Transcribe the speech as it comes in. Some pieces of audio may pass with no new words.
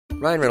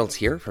Ryan Reynolds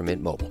here from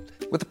Mint Mobile.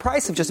 With the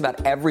price of just about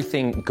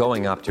everything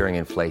going up during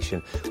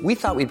inflation, we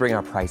thought we'd bring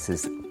our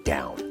prices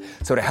down.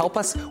 So to help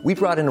us, we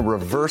brought in a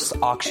reverse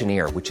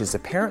auctioneer, which is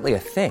apparently a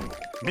thing.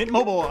 Mint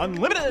Mobile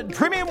Unlimited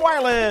Premium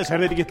Wireless. How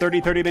to get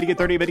 30, 30, bit to get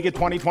 30, bit to get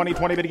 20, 20,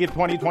 20, bit to get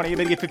 20, 20,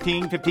 bit to get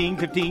 15, 15,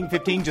 15,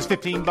 15, just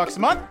 $15 a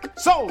month?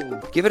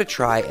 Sold! Give it a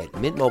try at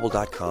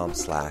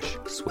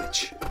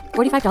mintmobile.com/switch.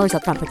 $45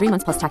 up front for 3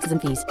 months plus taxes and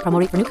fees. Promo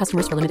rate for new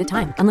customers for limited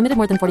time. Unlimited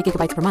more than 40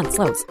 gigabytes per month.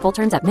 Slows full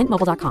terms at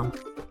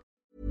mintmobile.com.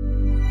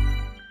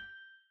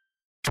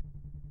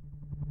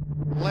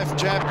 Left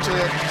jab to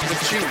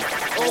the chin.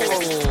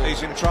 Oh,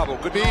 he's in trouble.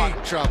 Good Big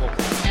night. trouble.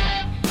 After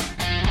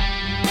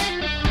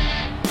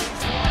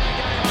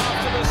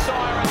the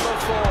siren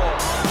before,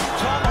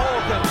 Tom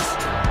Hawkins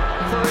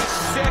for his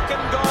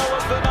second goal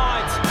of the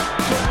night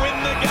to win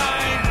the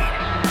game.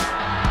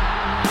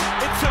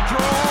 It's a draw.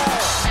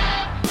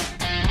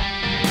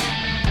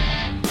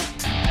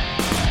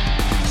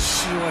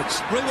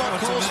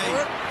 Reebok calls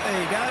for it.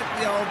 There you go,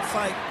 the old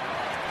fake.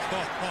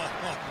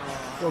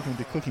 Welcome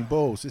to Clicking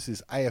Balls. This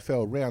is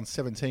AFL Round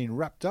 17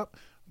 wrapped up.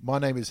 My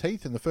name is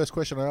Heath, and the first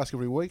question I ask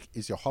every week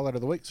is your highlight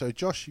of the week. So,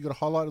 Josh, you got a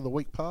highlight of the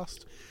week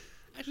past?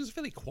 Actually, it was a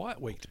fairly quiet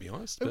week, to be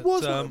honest. It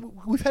was.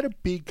 We've had a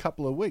big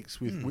couple of weeks,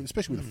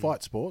 especially with the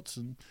fight sports.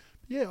 And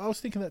yeah, I was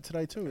thinking that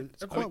today too.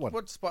 It's quite one.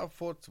 What fight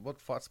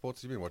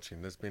sports have you been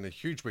watching? There's been a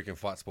huge week in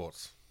fight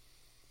sports.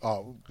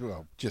 Oh,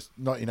 well, just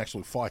not in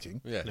actual fighting.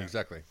 Yeah,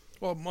 exactly.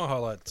 Well, my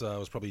highlight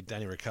was probably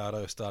Danny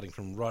Ricciardo starting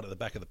from right at the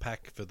back of the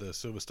pack for the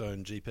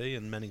Silverstone GP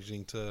and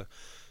managing to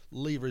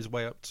lever his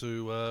way up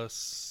to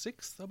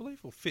sixth, I believe,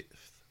 or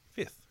fifth,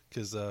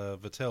 because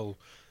Vettel,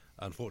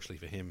 unfortunately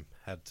for him,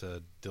 had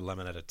to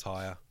delaminate a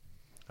tyre.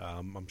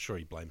 I'm sure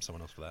he blamed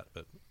someone else for that,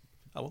 but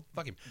oh well,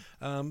 fuck him.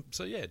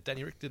 So yeah,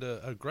 Danny Rick did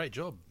a great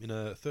job in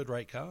a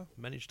third-rate car,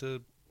 managed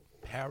to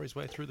power his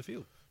way through the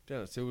field.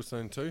 Down at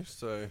Silverstone too,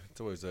 so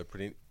it's always a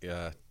pretty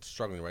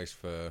struggling race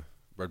for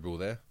Red Bull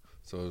there.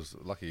 So it was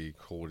lucky he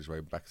crawled his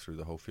way back through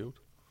the whole field.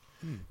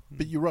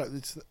 But you're right.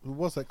 It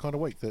was that kind of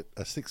week that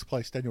a sixth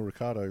place Daniel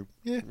Ricciardo.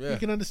 Yeah, you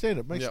can understand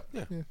it.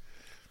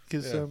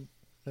 Because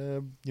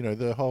you know,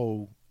 the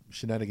whole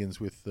shenanigans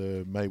with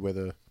the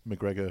Mayweather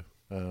McGregor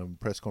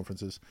press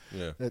conferences.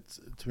 Yeah, that's,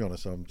 to be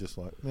honest, I'm just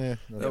like, it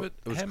was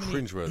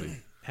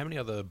cringeworthy. How many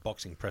other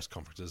boxing press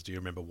conferences do you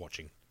remember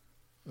watching?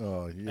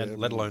 Oh yeah, and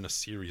let alone a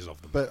series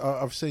of them. But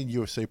I've seen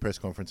UFC press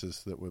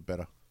conferences that were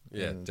better.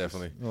 Yeah,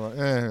 definitely.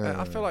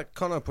 I feel like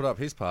Conor put up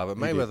his part, but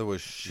Mayweather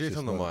was shit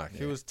on the mic.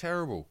 Yeah. He was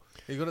terrible.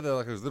 He got it there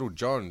like it was little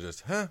John,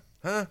 just,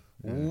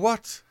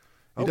 what?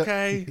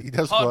 Okay. He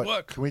does hard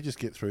work. Can we just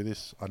get through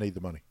this? I need the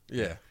money.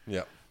 Yeah.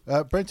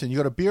 Brenton, you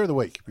got a beer of the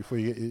week before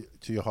you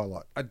get to your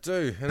highlight. I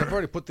do, and I've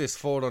already put this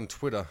forward on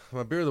Twitter.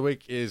 My beer of the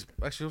week is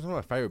actually one of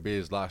my favourite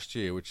beers last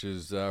year, which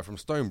is from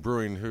Stone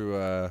Brewing, who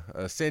are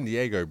a San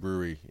Diego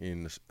brewery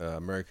in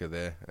America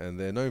there, and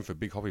they're known for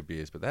big hoppy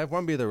beers. But they have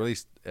one beer they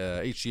release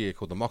each year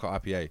called the Mocha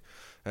IPA.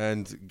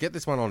 And get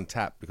this one on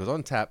tap, because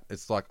on tap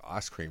it's like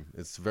ice cream.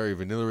 It's very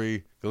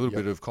vanilla-y, a little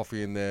bit of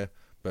coffee in there,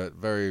 but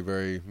very,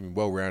 very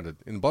well-rounded.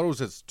 In bottles,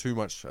 it's too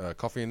much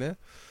coffee in there.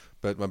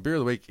 But my beer of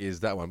the week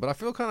is that one. But I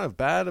feel kind of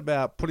bad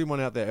about putting one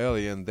out there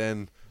early and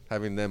then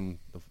having them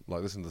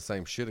like listen to the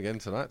same shit again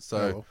tonight.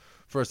 So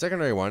for a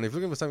secondary one, if you're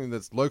looking for something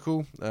that's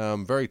local,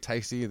 very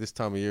tasty this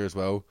time of year as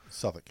well.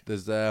 Southwark.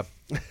 There's Can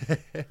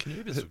you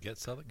even get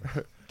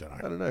Southwark?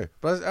 I don't know.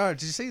 But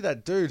did you see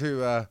that dude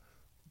who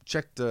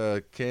checked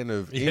a can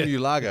of Emu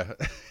Lager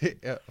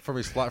from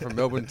his flight from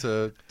Melbourne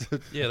to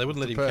yeah, they wouldn't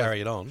let him Perth. Carry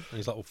it on. And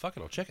he's like, well, fuck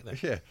it, I'll check it then.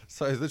 Yeah,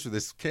 so it's literally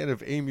this can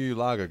of Emu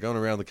Lager going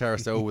around the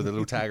carousel with a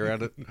little tag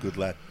around it. Good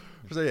lad.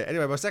 So yeah,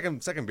 anyway, my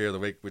second beer of the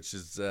week, which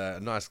is a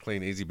nice,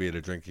 clean, easy beer to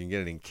drink. You can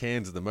get it in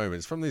cans at the moment.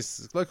 It's from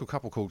this local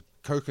couple called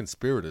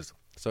Co-Conspirators.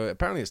 So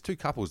apparently it's two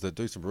couples that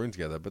do some brewing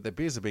together, but their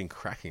beers have been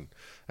cracking.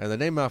 And they're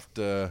named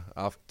after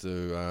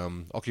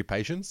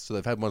occupations. So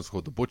they've had ones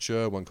called The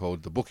Butcher, one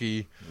called The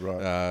Bookie.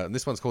 Right. And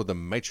this one's called The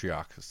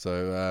Matriarch.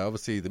 So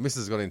obviously the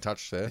missus got in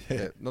touch there.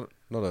 Yeah, not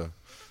an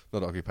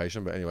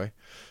occupation, but anyway.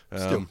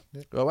 Still.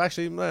 Yeah. Well,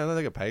 actually, no,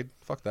 they get paid.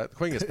 Fuck that. The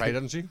Queen gets paid,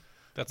 doesn't she?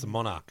 That's a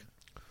monarch.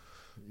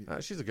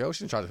 She's a girl.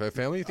 She's in charge of her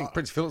family. You think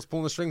Prince Philip's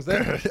pulling the strings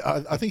there?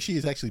 I think she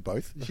is actually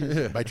both. She's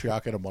a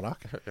matriarch and a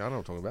monarch. Yeah, I know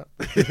what I'm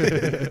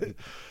talking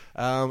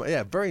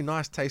about. Very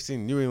nice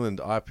tasting New England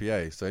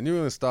IPA. So New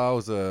England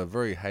styles are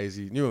very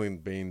hazy. New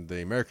England being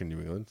the American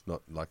New England,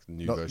 not like the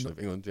new version of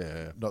England.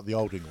 Yeah. Not the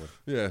old England.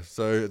 Yeah,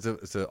 so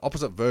it's an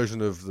opposite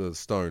version of the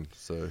Stone,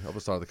 so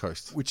opposite side of the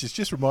coast. Which has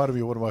just reminded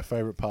me of one of my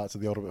favourite parts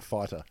of The Ultimate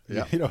Fighter.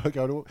 Yeah. You know, I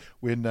go to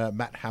when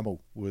Matt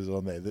Hamill was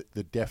on there,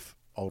 the deaf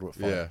Ultimate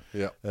Fighter.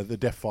 Yeah. The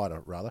deaf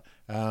fighter, rather.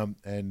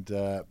 And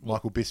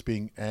Michael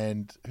Bisping,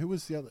 and who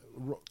was the other?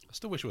 I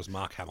still wish it was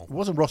Mark Hamill. It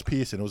wasn't Ross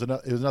Pearson. It was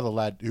another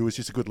lad who was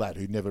just a good lad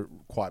who never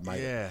quite made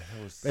it.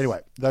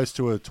 Anyway, those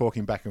two are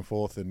talking back and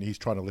forth, and he's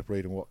trying to lip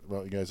read, and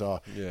what he goes,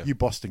 you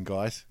Boston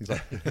guys. He's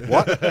like,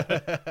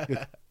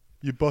 what?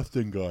 You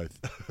Boston guys.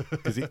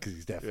 Because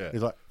he's deaf. Yeah.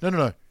 He's like,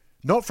 no.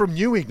 Not from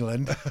New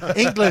England.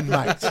 England,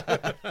 mate.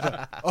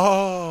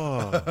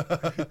 Oh.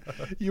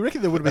 You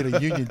reckon there would have been a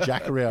Union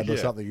Jack around or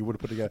something you would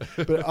have put together.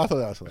 But I thought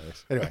that was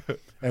hilarious. Anyway,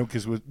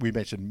 because we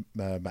mentioned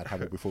Matt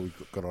Hamill before we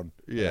got on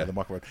the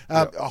microphone.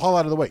 A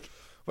highlight of the week.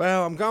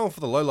 Well, I'm going for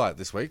the low light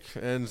this week,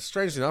 and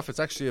strangely enough, it's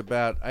actually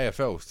about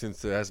AFL,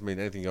 since there hasn't been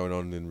anything going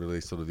on in really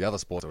sort of the other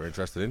sports that we're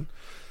interested in.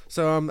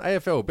 So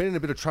AFL, been in a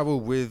bit of trouble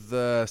with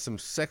some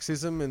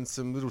sexism and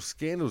some little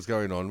scandals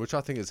going on, which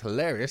I think is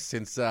hilarious,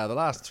 since the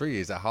last 3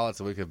 years, our highlights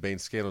of the week have been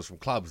scandals from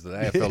clubs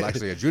that AFL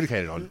actually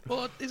adjudicated on.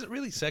 Well, is it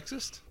really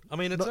sexist? I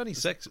mean, it's only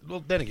sex.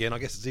 Well, then again, I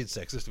guess it is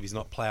sexist if he's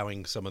not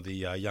ploughing some of the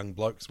young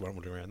blokes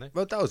wandering around there.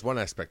 Well, that was one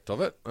aspect of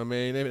it. I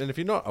mean, and if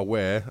you're not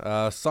aware,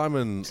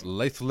 Simon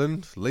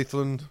Lathland, it's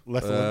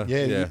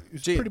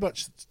pretty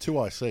much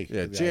 2IC.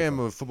 Yeah,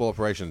 GM of football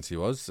operations he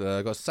was.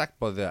 Got sacked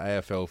by the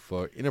AFL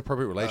for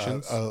inappropriate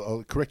relations.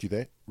 I'll correct you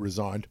there.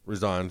 Resigned,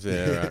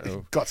 yeah.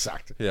 Right. Got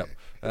sacked. Yeah.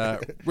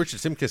 Richard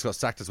Simkis got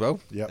sacked as well.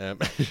 Yep.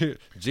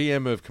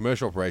 GM of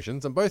commercial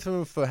operations, and both of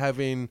them for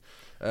having,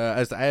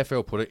 as the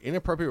AFL put it,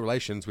 inappropriate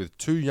relations with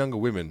two younger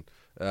women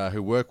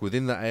who work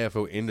within the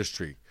AFL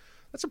industry.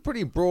 That's a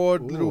pretty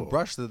broad little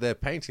brush that they're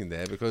painting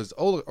there, because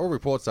all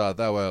reports are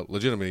they were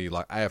legitimately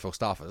like AFL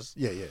staffers.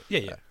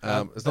 Yeah.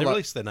 They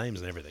released their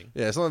names and everything.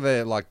 Yeah, it's not like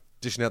they're like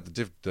dishing out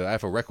the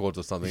AFL records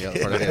or something out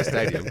in front of their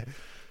stadium.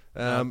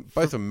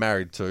 Both of them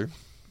married too.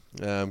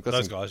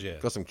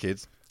 Got some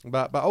kids.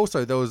 But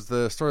also there was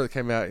the story that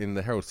came out in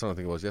the Herald Sun, I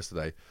think it was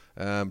yesterday.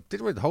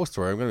 Didn't read the whole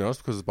story, I'm going to be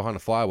honest, because it's behind a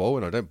firewall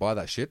and I don't buy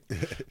that shit.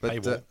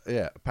 But,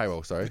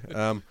 paywall, sorry.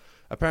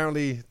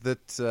 Apparently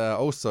that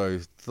also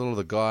a lot of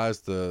the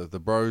guys,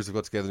 the bros have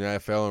got together in the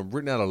AFL and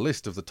written out a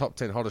list of the top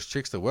 10 hottest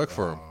chicks that work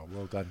for them. Oh,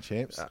 well done,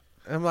 champs.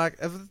 I'm like,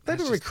 have they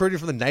been recruited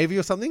from the Navy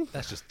or something?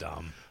 That's just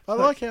dumb. I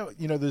like how,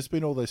 there's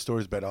been all those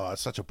stories about,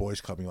 it's such a boys'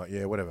 club. You're like,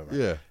 yeah, whatever, mate.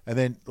 Yeah. And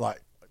then,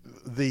 like,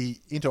 the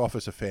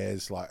inter-office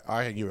affairs, like,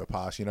 I can give it a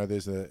pass.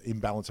 There's an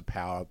imbalance of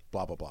power,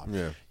 blah, blah, blah.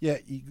 Yeah,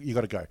 you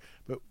got to go.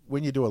 But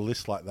when you do a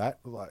list like that,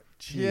 like,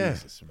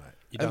 Jesus, mate.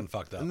 You done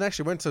fucked up. And they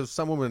actually went to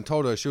some woman and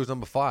told her she was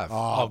number 5.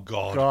 Oh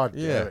God. God,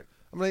 yeah.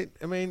 I mean,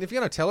 if you're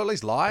going to tell her, at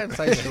least lie and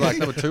say she's like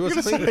number 2 or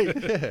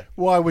something. Yeah.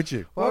 Why would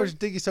you? Why would you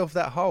dig yourself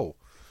that hole?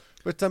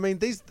 But I mean,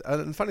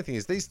 the funny thing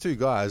is, these two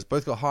guys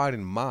both got hired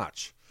in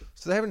March.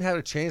 So they haven't had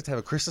a chance to have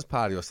a Christmas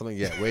party or something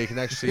yet, where you can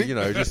actually,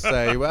 just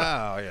say,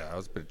 "Wow, yeah, I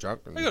was a bit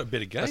drunk." And they got a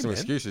bit of game, some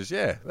excuses.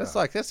 Yeah,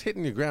 that's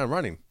hitting your ground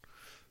running.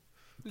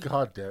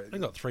 God damn it. They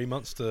got 3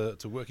 months to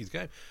work his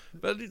game.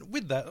 But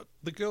with that,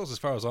 the girls, as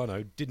far as I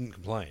know, didn't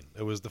complain.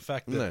 It was the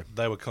fact that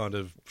they were kind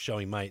of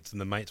showing mates,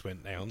 and the mates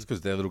went down. It's because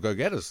they're little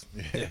go-getters.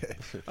 Yeah.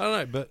 I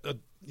don't know, but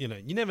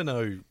you never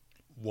know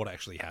what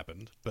actually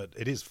happened. But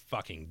it is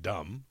fucking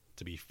dumb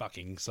to be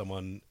fucking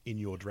someone in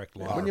your direct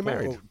line. When you're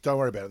married. Well, don't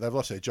worry about it. They've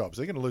lost their jobs.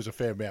 They're going to lose a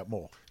fair amount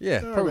more.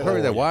 Yeah,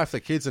 probably their wife, their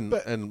kids, and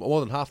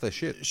more than half their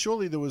shit.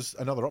 Surely there was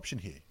another option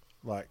here.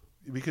 Like,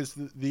 because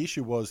the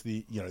issue was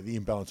the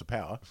imbalance of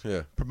power.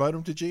 Yeah. Promote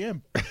them to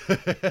GM.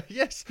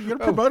 Yes. You're going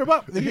to promote them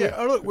up.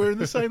 Oh, look, we're in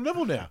the same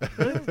level now.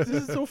 This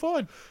is all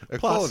fine.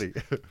 Equality.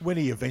 Plus, when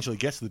he eventually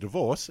gets the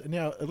divorce,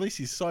 now at least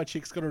his side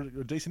chick's got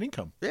a decent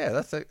income. Yeah,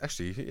 that's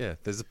actually,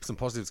 there's some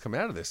positives come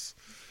out of this.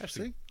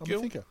 Actually, I'm a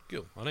thinker.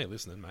 Gil, I know you're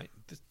listening, mate.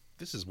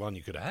 This is one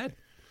you could have had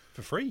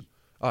for free.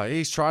 Oh,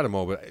 he's tried them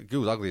all, but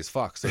Gil's ugly as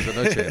fuck, so he's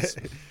got no chance.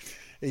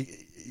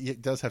 He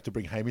does have to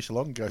bring Hamish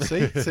along and go,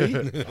 see,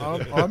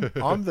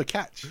 I'm the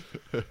catch.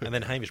 And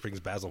then Hamish brings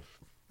Basil.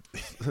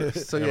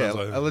 So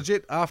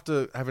legit,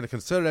 after having a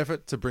concerted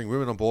effort to bring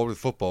women on board with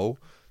football,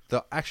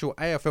 the actual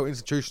AFL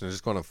institution has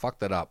just gone and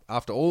fucked that up.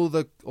 After all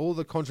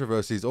the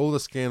controversies, all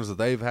the scandals that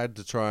they've had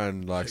to try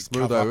and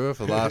smooth over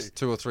for the last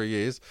 2 or 3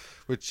 years,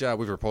 which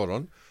we've reported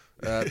on,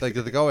 they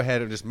go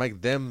ahead and just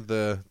make them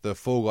the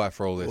fall guy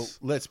for all this.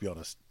 Well, let's be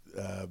honest.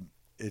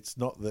 It's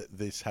not that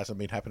this hasn't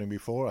been happening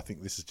before. I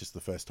think this is just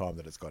the first time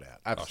that it's got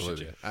out.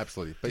 Absolutely,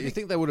 absolutely. But you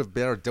think they would have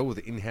better dealt with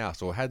it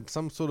in-house, or had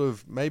some sort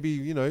of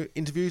maybe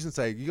interviews and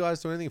say, "You guys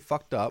do anything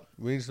fucked up?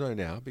 We need to know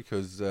now."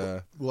 Because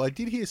well, I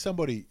did hear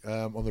somebody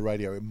on the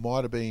radio. It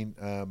might have been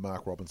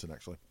Mark Robinson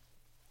actually,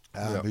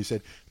 who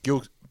said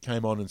Gil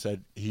came on and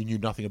said he knew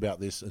nothing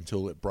about this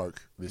until it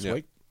broke this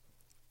week,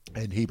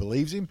 and he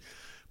believes him.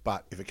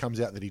 But if it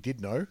comes out that he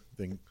did know,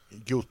 then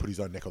Gil's put his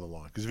own neck on the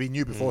line. Because if he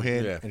knew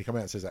beforehand and he come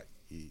out and says that,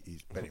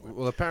 he's betting.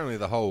 Well, apparently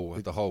the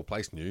whole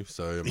place knew.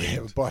 So I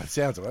mean, by the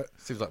sounds of it,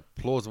 seems like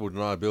plausible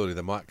deniability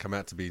that might come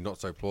out to be not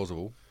so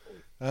plausible.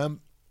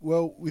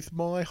 Well, with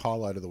my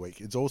highlight of the week,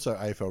 it's also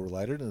AFL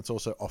related and it's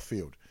also off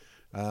field.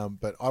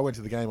 But I went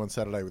to the game on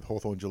Saturday with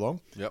Hawthorn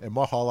Geelong, and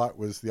my highlight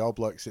was the old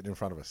bloke sitting in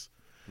front of us.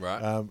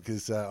 Right.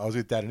 Because I was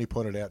with Dad and he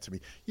pointed out to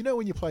me,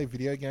 when you play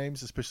video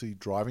games, especially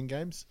driving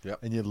games,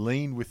 and you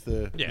lean with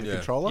the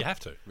controller? You have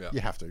to. You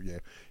have to,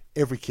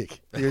 Every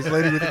kick. He was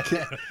leaning with a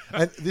kick.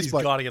 And this He's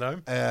bloke, guiding it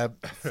home.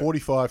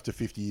 45 to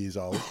 50 years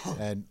old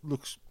and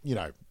looks, you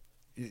know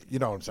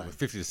what I'm saying.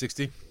 50 to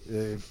 60.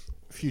 A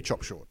few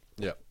chops short.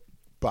 Yeah.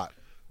 But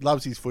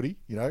loves his footy,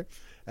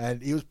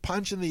 and he was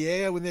punching the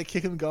air when they're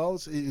kicking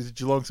goals. He was a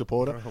Geelong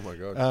supporter. Oh, my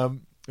God.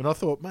 And I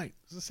thought, mate,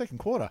 it's the second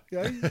quarter.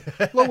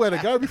 Long way to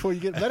go before you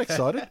get that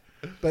excited.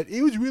 But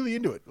he was really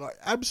into it, like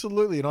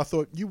absolutely. And I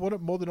thought, you want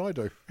it more than I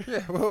do.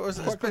 Yeah, well, it was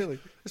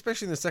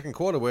especially in the second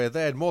quarter where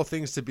they had more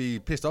things to be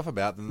pissed off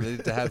about than they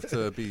did to have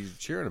to be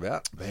cheering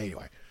about. But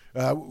anyway,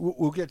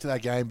 we'll get to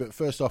that game. But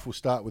first off, we'll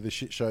start with the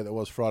shit show that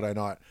was Friday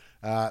night.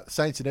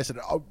 Saints and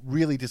Essendon are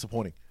really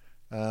disappointing.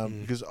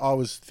 Because I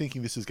was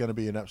thinking this is going to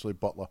be an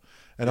absolute bottler.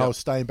 And I was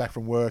staying back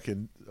from work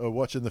and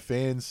watching the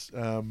fans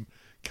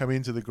come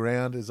into the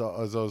ground as I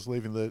was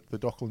leaving the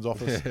Docklands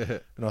office.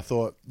 And I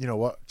thought, you know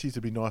what, geez,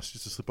 it'd be nice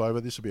just to slip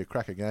over. This will be a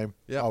cracker game.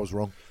 I was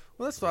wrong.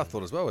 Well, that's what I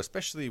thought as well,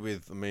 especially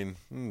with, the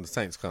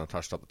Saints kind of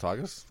touched up the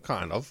Tigers.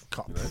 Kind of.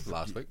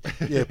 Last week.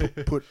 Yeah,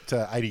 put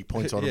 80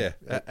 points on them.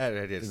 At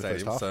Etihad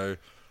Stadium. So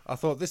I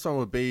thought this one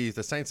would be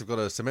the Saints have got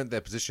to cement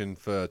their position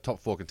for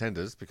top 4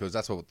 contenders because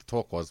that's what the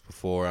talk was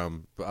before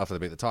after they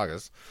beat the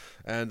Tigers.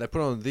 And they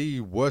put on the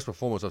worst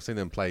performance I've seen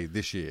them play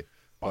this year.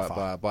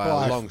 By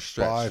a long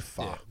stretch. By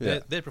far. Yeah.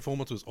 Their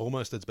performance was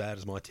almost as bad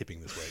as my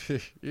tipping this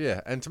week. Yeah,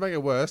 and to make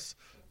it worse,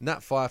 Nat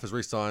Fyfe has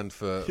re-signed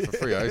for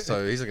Freo,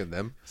 so he's not getting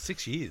them.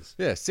 6 years.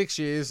 Yeah, 6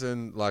 years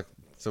and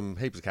some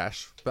heaps of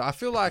cash. But I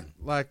feel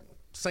like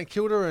St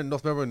Kilda and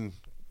North Melbourne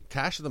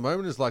cash at the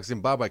moment is like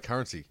Zimbabwe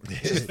currency.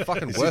 It's just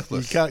fucking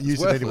worthless. You can't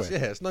use it anywhere. Yeah,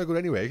 it's no good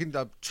anywhere. You can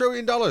 $1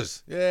 trillion.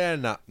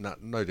 Yeah,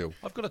 no deal.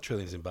 I've got $1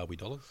 trillion Zimbabwe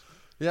dollars.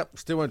 Yep,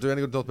 still won't do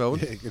any good in North Melbourne.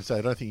 Yeah, you can say,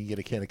 I don't think you can get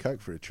a can of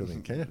Coke for $1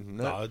 trillion, can you?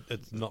 No,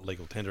 it's not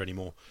legal tender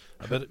anymore.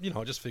 But,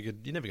 I just figured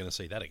you're never going to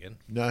see that again.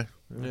 No.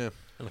 Yeah.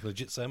 And I can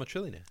legit say I'm a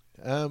trillionaire.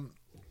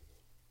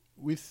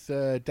 With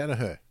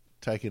Danaher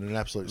taking an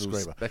absolute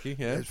screamer. Becky,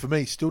 yeah. For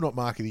me, still not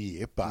mark of the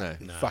year,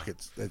 but No. fuck,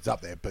 it's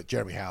up there. But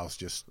Jeremy Howe's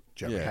just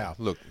Jeremy Howe.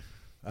 Look.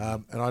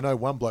 And I know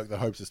one bloke that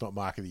hopes it's not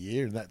mark of the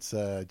year, and that's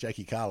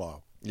Jakey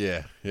Carlisle.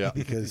 Yeah.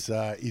 Because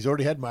he's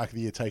already had mark of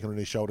the year taken on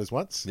his shoulders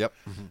once. Yep.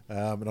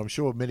 And I'm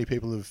sure many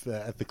people have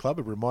at the club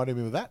have reminded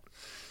him of that.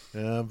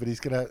 But he's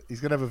gonna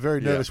have a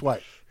very nervous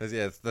wait.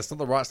 Yeah, that's not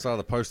the right side of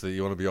the poster that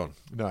you want to be on.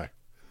 No.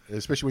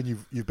 Especially when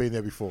you've been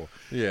there before.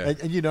 Yeah. And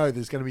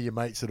there's going to be your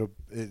mates that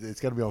it's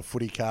going to be on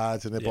footy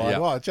cards and they're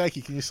buying, oh,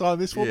 Jakey, can you sign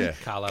this for me?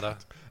 Carlotta.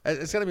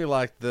 It's going to be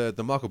like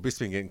the Michael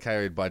Bisping getting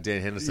carried by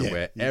Dan Henderson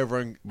where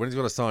everyone, when he's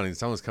got a signing,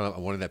 someone's come up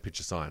and wanted that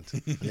picture signed.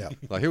 Yeah.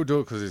 Like he'll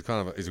do it because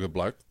he's a good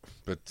bloke,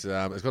 but it's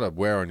got to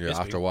wear on you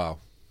after a while.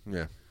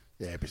 Yeah.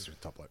 Yeah, Bisping's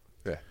top bloke.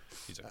 Yeah.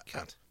 He's a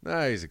cunt.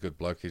 No, he's a good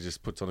bloke. He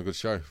just puts on a good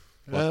show.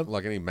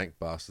 Like any mank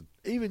bastard.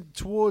 Even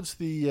towards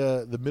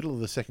the middle of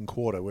the second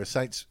quarter where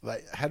Saints,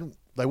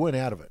 they weren't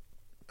out of it.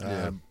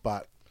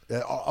 But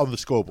on the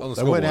scoreboard.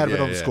 They weren't out of it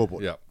on the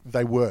scoreboard. Yeah.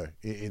 They were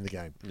in the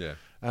game. Yeah.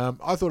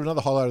 I thought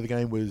another highlight of the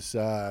game was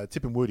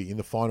Tippin Woody in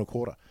the final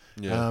quarter.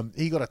 Yeah.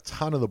 He got a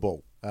ton of the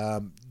ball.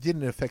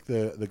 Didn't affect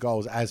the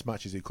goals as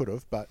much as he could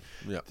have, but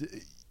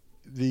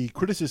the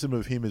criticism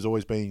of him has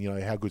always been,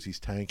 how good's his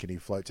tank and he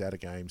floats out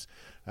of games.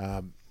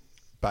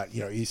 But,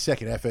 his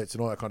second efforts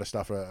and all that kind of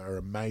stuff are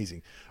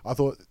amazing. I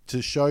thought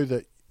to show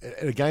that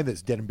in a game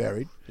that's dead and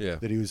buried,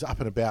 that he was up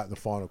and about in the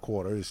final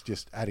quarter is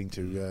just adding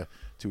to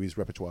his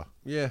repertoire.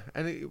 Yeah,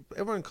 and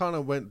everyone kind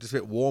of went just a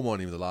bit warm on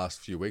him the last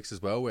few weeks as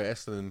well, where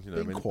Essendon,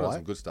 he put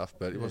some good stuff,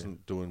 but he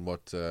wasn't doing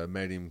what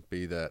made him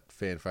be that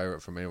fan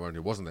favourite from anyone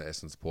who wasn't an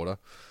Essendon supporter.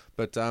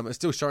 But it's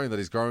still showing that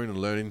he's growing and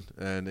learning.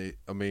 And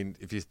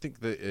if you think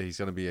that he's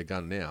going to be a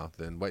gun now,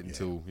 then wait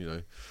until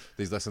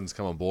these lessons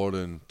come on board.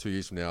 And 2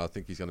 years from now, I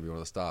think he's going to be one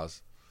of the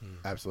stars.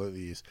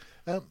 Absolutely is.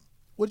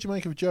 What did you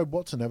make of Jobe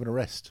Watson having a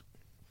rest?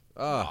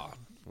 Love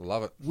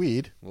it.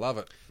 Weird. Love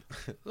it.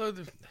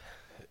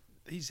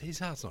 His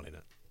heart's not in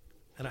it,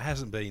 and it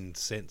hasn't been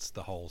since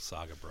the whole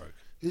saga broke.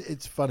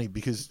 It's funny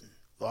because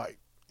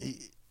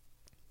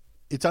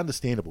it's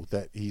understandable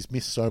that he's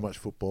missed so much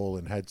football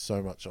and had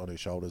so much on his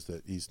shoulders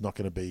that he's not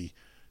going to be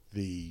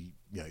the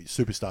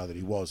superstar that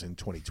he was in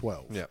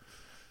 2012. Yeah.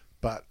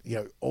 But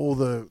all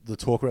the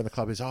talk around the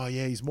club is,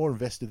 he's more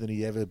invested than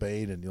he ever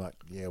been, and you're like,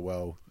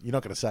 well, you're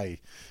not going to say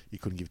he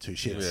couldn't give two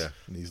shits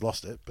and he's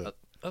lost it. But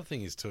other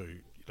thing is too,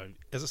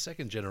 as a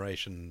second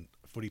generation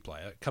footy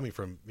player coming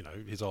from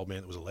his old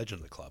man that was a legend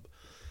of the club,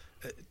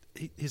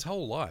 his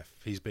whole life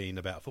he's been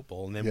about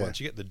football, and then once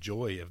you get the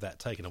joy of that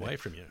taken away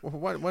from you,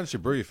 well, once you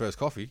brew your first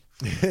coffee.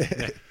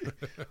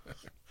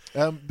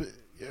 But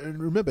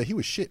remember, he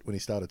was shit when he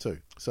started too,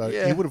 so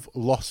he would have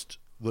lost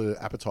the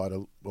appetite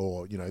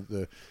or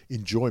the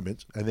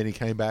enjoyment, and then he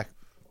came back,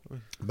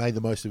 made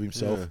the most of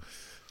himself.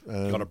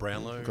 Got a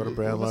Brownlow.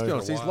 Let's be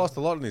honest, he's lost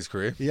a lot in his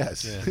career.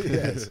 Yes,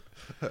 yes.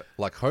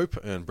 Like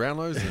Hope and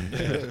Brownlows.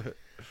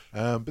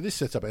 But this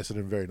sets up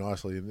Essendon very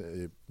nicely,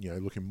 and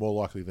looking more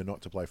likely than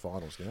not to play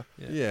finals now.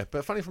 Yeah,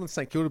 but funny from the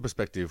St Kilda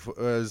perspective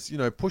was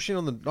pushing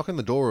on knocking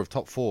the door of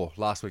top 4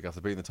 last week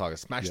after beating the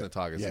Tigers, smashing the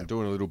Tigers, and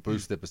doing a little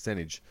boost to their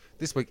percentage.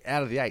 This week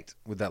out of the 8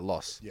 with that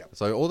loss. Yeah.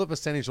 So all the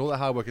percentage, all the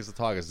hard work against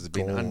the Tigers has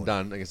been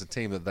undone against a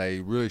team that they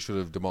really should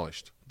have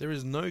demolished. There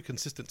is no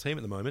consistent team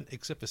at the moment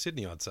except for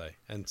Sydney, I'd say,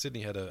 and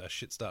Sydney had a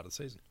shit start of the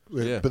season.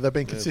 Yeah, but they've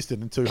been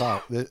consistent in two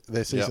halves.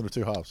 Their season of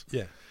two halves.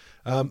 Yeah.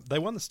 They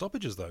won the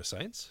stoppages though,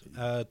 Saints,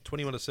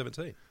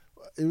 21-17.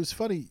 it was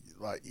funny.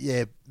 Like,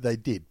 yeah, they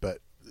did, but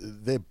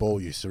their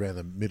ball use around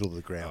the middle of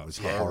the ground was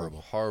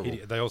horrible. Horrible.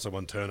 They also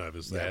won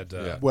turnovers. They had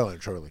well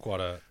and truly quite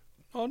a.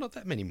 Oh, not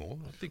that many more.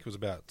 I think it was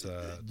about.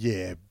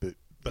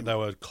 But they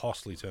were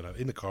costly turnovers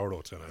in the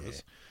corridor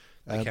turnovers.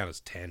 Yeah. They count as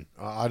 10.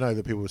 I know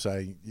that people were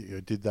saying,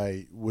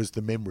 was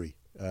the memory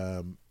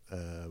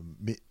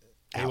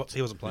He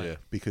wasn't playing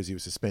because he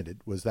was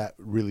suspended? Was that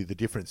really the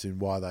difference in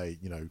why they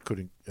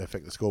couldn't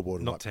affect the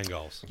scoreboard? Not 10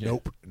 goals.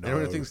 Nope. No.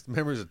 Anyone who thinks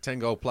Memory's a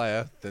 10-goal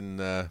player, then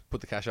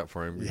put the cash up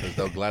for him because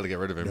they'll gladly get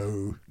rid of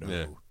him.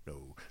 No.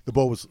 The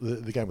ball was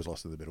the game was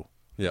lost in the middle.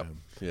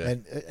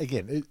 And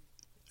again,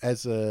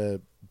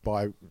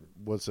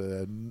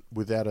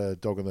 without a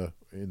dog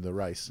in the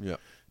race.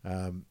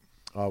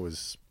 I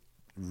was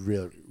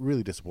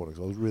really disappointed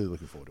because I was really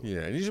looking forward to it.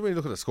 Yeah, and usually when you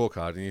look at the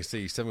scorecard and you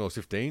see 7 goals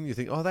 15, you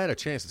think, oh, they had a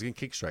chance to get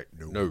kicked straight.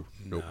 No.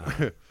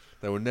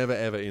 They were never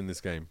ever in this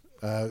game.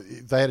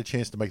 They had a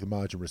chance to make the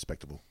margin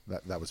respectable.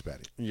 That was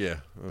about it. Yeah,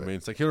 I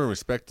mean, security and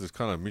respect is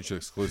kind of mutually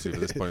exclusive at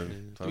this point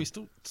in time. Do we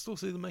still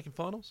see them making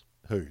finals?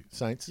 Who?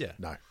 Saints? Yeah.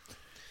 No,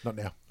 not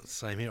now.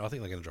 Same here. I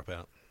think they're going to drop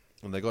out.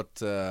 And they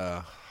got,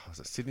 was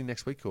it Sydney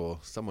next week or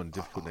someone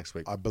difficult next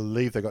week? I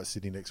believe they got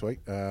Sydney next week,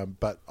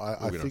 but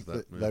I think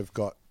that they've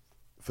got,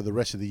 for the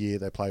rest of the year,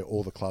 they play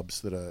all the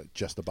clubs that are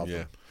just above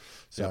them.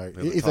 So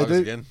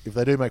if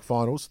they do make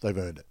finals, they've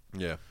earned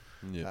it.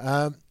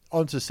 Yeah.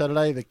 On to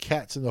Saturday, the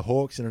Cats and the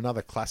Hawks in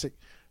another classic.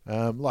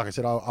 Like I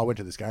said, I went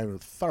to this game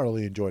and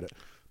thoroughly enjoyed it.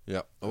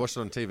 Yeah, I watched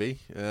it on TV.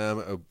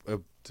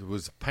 It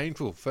was a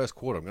painful first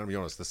quarter. I'm going to be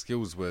honest. The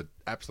skills were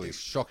absolutely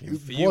shocking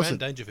for you and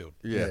Dangerfield.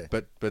 Yeah,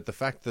 but the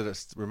fact that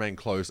it's remained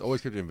close always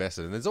kept you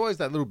invested, and there's always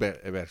that little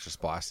bit of extra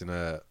spice in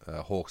a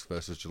Hawks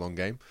versus Geelong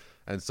game.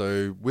 And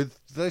so, with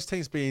those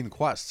teams being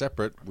quite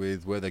separate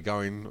with where they're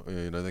going,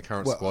 their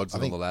current squads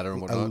and on the ladder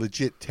and whatnot, a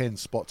legit 10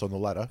 spots on the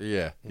ladder.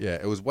 Yeah,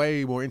 it was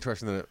way more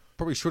interesting than it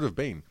probably should have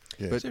been.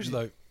 Yeah. But seriously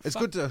though, it's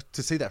good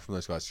to see that from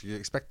those guys. You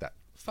expect that.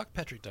 Fuck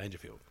Patrick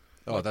Dangerfield.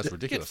 Oh, that's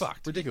ridiculous. Get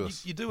fucked.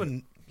 Ridiculous. You're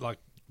doing like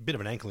a bit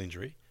of an ankle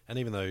injury, and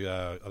even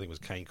though I think it was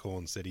Kane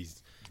Corn said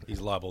he's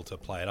liable to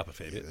play it up a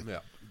fair bit. Yeah.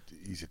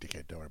 He's a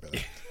dickhead, don't worry about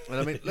that. And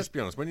I mean, let's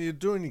be honest, when you're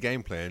doing your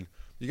game plan,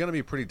 you're going to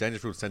be pretty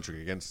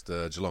Dangerfield-centric against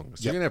Geelong.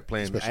 So you're going to have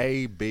plans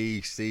A,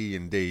 B, C,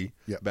 and D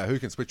about who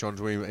can switch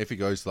onto him if he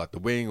goes to like the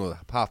wing or the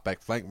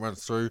half-back flank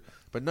runs through.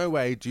 But no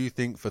way do you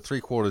think for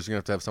 3 quarters you're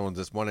going to have someone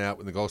just one out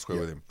in the goal square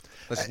with him.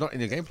 That's just not in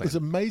your game plan. It was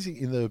amazing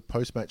in the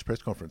post-match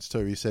press conference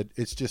too. He said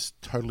it's just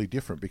totally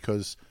different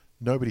because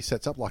nobody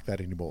sets up like that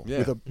anymore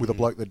with a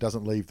bloke that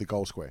doesn't leave the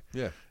goal square.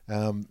 Yeah.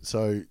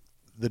 So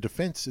the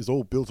defence is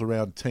all built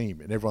around team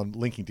and everyone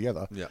linking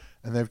together. Yeah.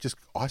 And they've just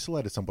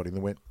isolated somebody and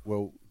they went,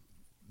 well,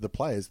 the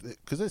players,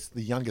 because it's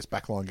the youngest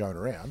backline going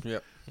around,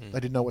 they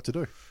didn't know what to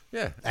do.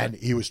 Yeah. And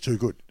he was too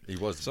good. He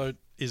was. So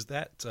is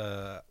that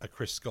a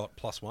Chris Scott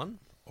 +1,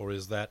 or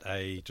is that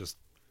a just,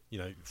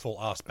 fall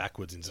ass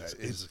backwards?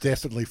 It's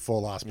definitely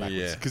fall ass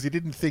backwards. Because he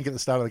didn't think at the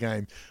start of the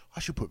game, I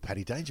should put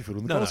Paddy Dangerfield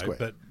in the goal square.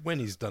 But when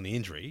he's done the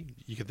injury,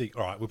 you could think,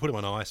 all right, we'll put him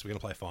on ice, we're going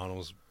to play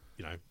finals,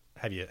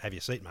 have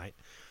your seat, mate.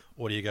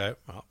 Or do you go,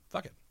 oh,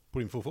 fuck it,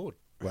 put him full forward?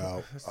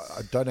 Well,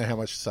 I don't know how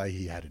much say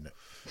he had in it.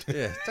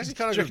 Yeah, it's actually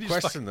kind of a good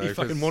question, though. He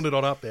fucking wandered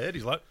on up there.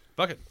 He's like,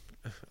 fuck it.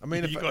 I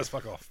mean, you guys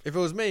fuck off. If it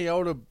was me, I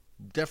would have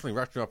definitely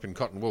wrapped him up in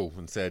cotton wool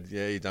and said,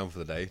 yeah, you're done for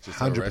the day. Just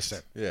have a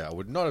rest. Yeah, I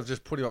would not have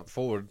just put him up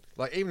forward.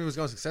 Like, even if it was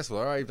going successful,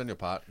 all right, you've done your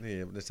part.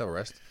 Yeah, let's have a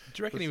rest.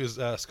 Do you reckon he was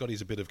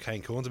Scotty's a bit of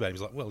Kane Corns about him?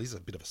 He's like, well, he's a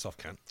bit of a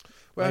soft cunt.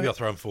 Well, maybe I'll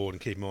throw him forward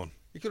and keep him on.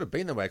 He could have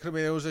been that way. It could have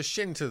been it was a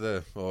shin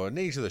or a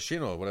knee to the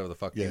shin or whatever the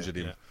fuck injured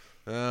him.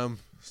 Yeah.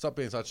 Stop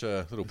being such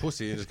a little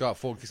pussy and just go up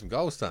forward and kick some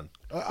goals, son.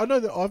 I know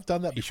that I've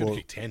done that before. You should have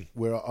kicked 10.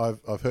 Where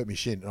I've hurt my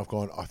shin and I've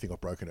gone, I think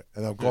I've broken it.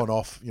 And I've gone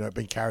off,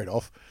 been carried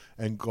off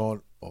and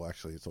gone, oh,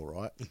 actually, it's all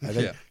right. And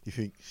then you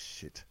think,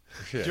 shit.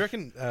 Yeah. Do you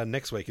reckon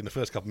next week in the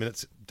first couple of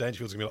minutes,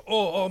 Dangerfield's going to be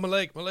like, oh, my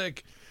leg.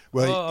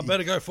 Well, I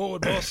better go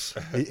forward, boss.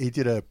 He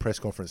did a press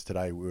conference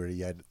today where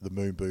he had the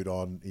moon boot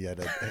on, he had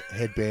a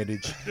head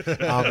bandage,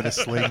 arm in a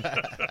sling.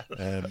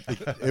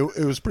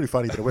 It was pretty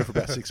funny, but it went for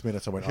about 6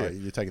 minutes. I went, oh,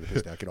 you're taking the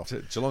piss now, get off.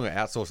 Geelong are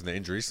outsourcing their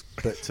injuries.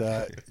 But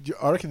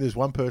I reckon there's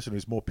one person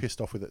who's more pissed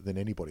off with it than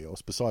anybody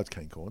else, besides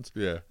Kane Corns.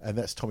 Yeah. And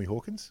that's Tommy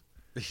Hawkins.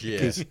 Yeah.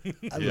 Because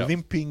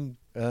limping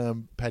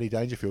Paddy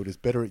Dangerfield is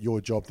better at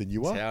your job than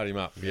you are. Towed him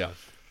up, yeah.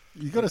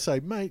 You've got to say,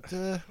 mate,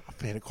 I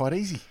found it quite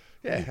easy.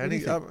 Yeah, and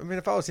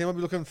if I was him, I'd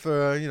be looking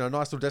for a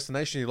nice little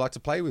destination you'd like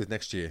to play with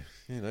next year.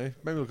 Maybe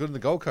look good in the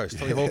Gold Coast.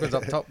 Tommy Hawkins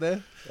up top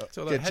there.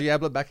 So get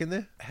Giabla back in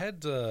there.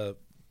 Had the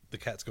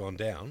Cats gone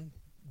down,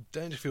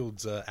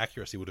 Dangerfield's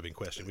accuracy would have been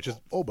questioned, which is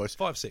almost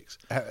 5-6.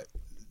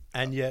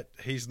 And yet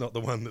he's not the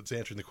one that's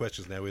answering the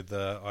questions now with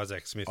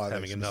Isaac Smith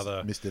having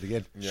another missed it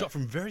again. Shot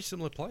from very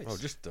similar place. Oh,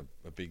 just a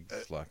big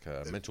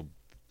mental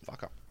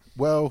fuck up.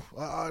 Well,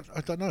 I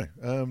don't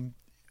know.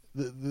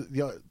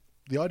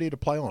 The idea to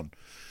play on.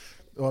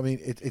 I mean,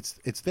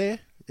 it's there.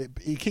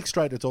 He kicks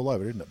straight, it's all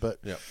over, isn't it? But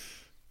I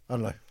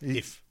don't know.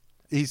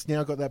 he's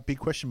now got that big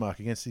question mark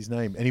against his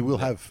name, and he will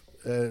have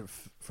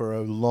for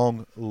a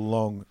long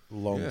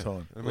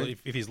time. I mean,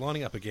 if he's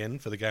lining up again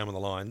for the game on the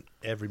line,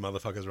 every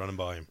motherfucker's running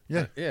by him.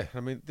 Yeah. Yeah,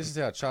 I mean, this is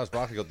how Charles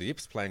Barkley got the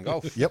yips playing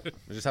golf. Yep. It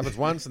just happens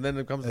once, and then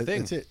it becomes a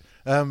thing. That's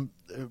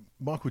it.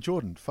 Michael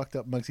Jordan fucked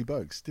up Muggsy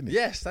Bogues, didn't he?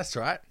 Yes, that's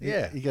right.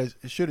 Yeah. He goes,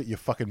 shoot it, you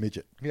fucking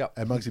midget. Yep.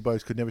 And Muggsy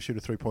Bogues could never shoot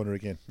a three-pointer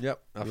again.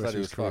 Yep. After that, he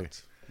was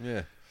fucked.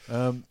 Yeah.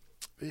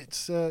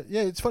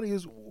 It's funny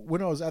because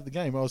when I was at the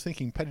game, I was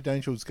thinking Paddy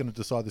Dangerfield was going to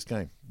decide this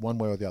game one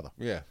way or the other.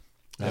 Yeah.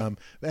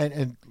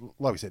 And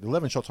like we said,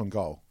 11 shots on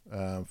goal,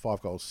 5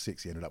 goals,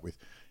 6 he ended up with.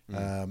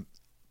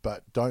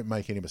 But don't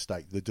make any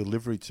mistake, the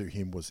delivery to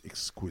him was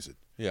exquisite.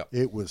 Yeah.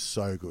 It was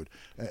so good.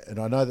 And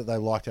I know that they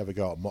like to have a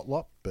go at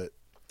Motlop, but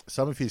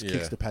some of his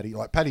kicks to Paddy,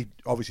 like Paddy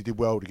obviously did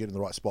well to get in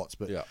the right spots,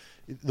 but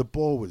the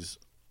ball was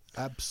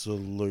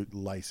absolute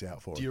lace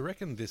out for him. Do you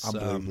reckon this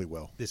unbelievably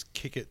well? This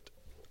kick it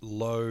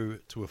low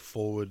to a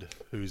forward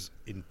who's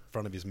in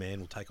front of his man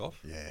will take off?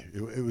 Yeah,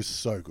 it was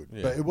so good.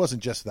 Yeah. But it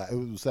wasn't just that. It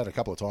was that a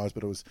couple of times,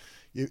 but it was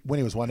when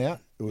he was one out,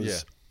 it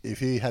was if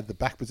he had the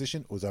back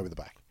position, it was over the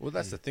back. Well,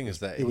 that's the thing is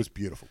that it was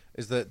beautiful.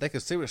 Is that they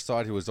could see which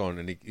side he was on,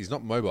 and he's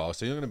not mobile,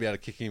 so you're not going to be able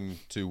to kick him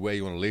to where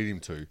you want to lead him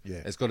to.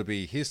 Yeah. It's got to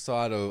be his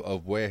side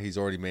of where he's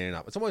already manning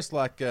up. It's almost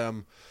like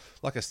a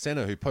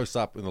centre who posts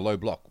up in the low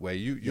block, where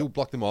you'll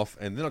block them off,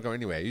 and they're not going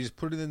anywhere. You just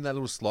put it in that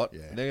little slot,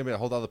 and they're going to be able to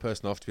hold the other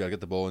person off to be able to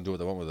get the ball and do what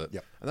they want with it.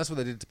 Yep. And that's what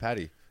they did to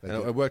Paddy. And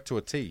it worked to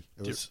a T.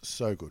 It was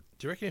so good.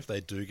 Do you reckon if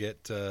they do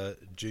get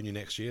Junior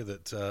next year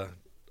that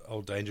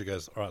old Danger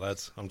goes, all right,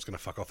 lads, I'm just going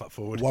to fuck off up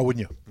forward? Why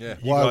wouldn't you? Yeah.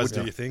 You guys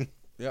do your thing.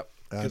 Yep.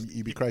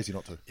 You'd be crazy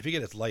not to. If he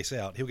gets lace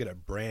out, he'll get a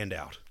brand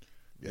out.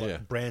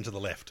 Like brand to the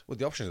left. Well,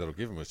 the options that'll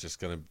give him is just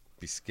going to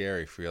be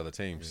scary for the other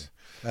teams.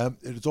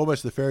 It's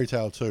almost the fairy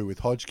tale too, with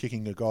Hodge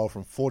kicking a goal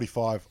from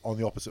 45 on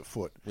the opposite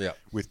foot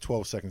with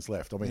 12 seconds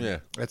left. I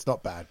mean, that's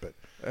not bad, but...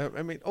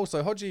 I mean,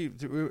 also,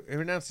 Hodgie he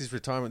announced his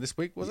retirement this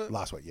week, was it?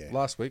 Last week, yeah.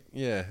 Last week,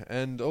 yeah.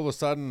 And all of a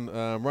sudden,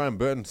 Ryan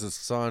Burton's has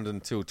signed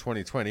until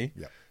 2020.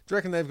 Yeah. Do you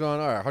reckon they've gone,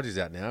 all right, Hodgie's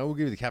out now, we'll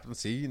give you the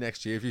captaincy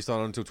next year if you sign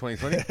on until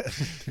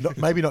 2020?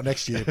 Maybe not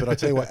next year, but I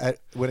tell you what,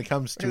 when it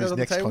comes to his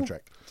next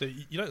contract... So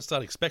you don't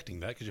start expecting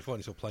that because you find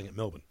yourself playing at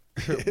Melbourne.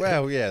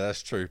 Well, yeah,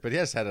 that's true. But he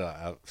has had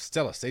a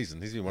stellar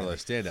season. He's been one of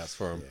those standouts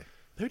for him. Yeah.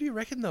 Who do you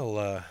reckon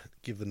they'll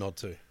give the nod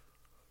to?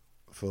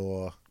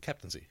 For...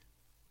 Captaincy.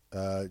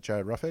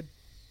 Jared Ruffhead?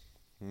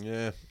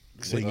 Yeah.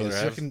 Seeing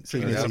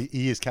as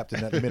he is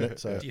captain at the minute.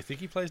 So. Do you think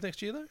he plays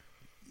next year, though?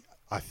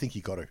 I think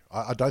he got to.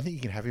 I don't think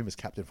you can have him as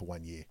captain for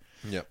 1 year.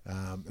 Yep.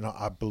 And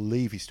I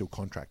believe he's still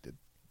contracted.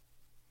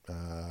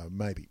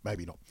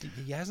 Maybe not.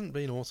 He hasn't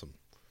been awesome.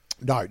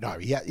 No.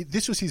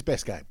 This was his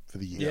best game for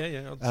the year.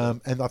 Yeah.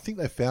 And I think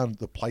they found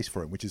the place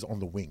for him, which is on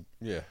the wing.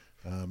 Yeah.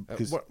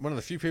 One of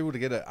the few people to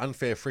get an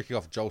unfair free kick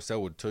off Joel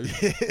Selwood too.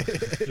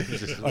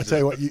 I tell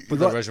you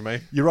what,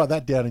 resume. You write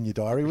that down in your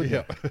diary, wouldn't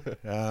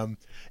you?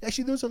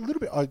 Actually, there was a little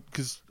bit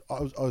because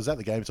I was at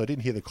the game, so I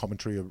didn't hear the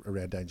commentary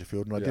around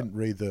Dangerfield, and I didn't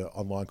read the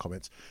online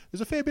comments.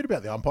 There's a fair bit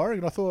about the umpiring,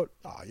 and I thought,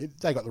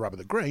 they got the rub of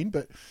the green,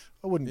 but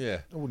I wouldn't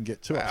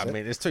get too upset. I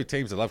mean, there's two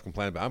teams that love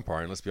complaining about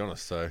umpiring. Let's be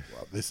honest. So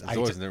there's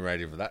always a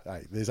narrative of that.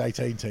 Hey, there's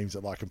 18 teams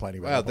that like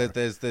complaining about. Umpiring.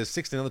 There's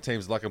 16 other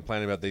teams that like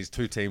complaining about these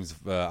two teams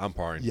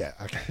umpiring. Yeah.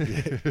 Okay.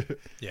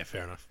 Yeah,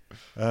 fair enough.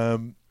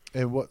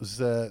 And what was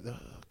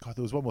God?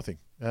 There was one more thing.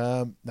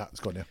 No,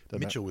 it's gone now.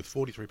 Mitchell with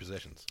 43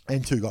 possessions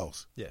and 2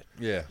 goals.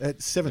 Yeah.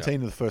 At 17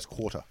 in the first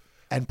quarter,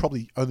 and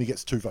probably only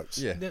gets 2 votes.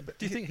 Yeah. But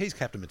do you think he's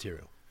captain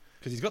material?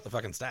 Because he's got the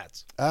fucking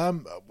stats.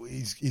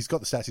 He's got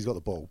the stats. He's got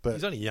the ball. But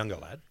he's only a younger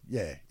lad.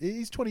 Yeah,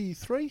 he's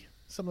 23,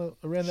 somewhere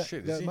around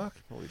that mark.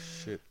 Holy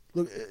shit!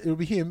 Look, it'll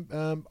be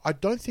him. I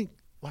don't think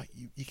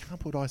you can't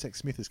put Isaac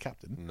Smith as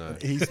captain. No,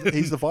 he's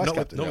the vice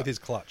captain. Not with his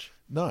clutch.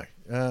 No.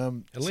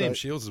 And Liam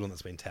Shields is one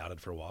that's been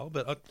touted for a while,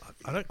 but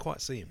I don't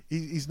quite see him.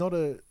 He's not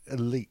an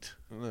elite.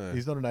 No.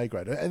 He's not an A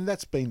grader, and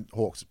that's been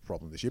Hawks'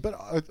 problem this year. But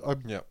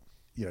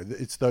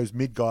it's those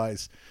mid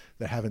guys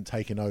that haven't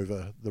taken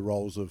over the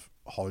roles of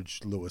Hodge,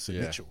 Lewis, and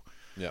Mitchell.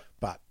 Yeah.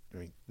 But I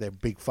mean, they're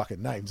big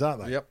fucking names,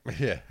 aren't they? Yep.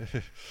 Yeah.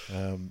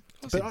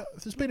 But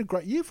it's been a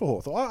great year for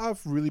Hawthorn.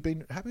 I've really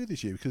been happy with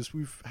this year because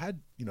we've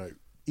had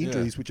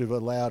injuries which have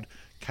allowed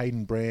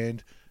Caden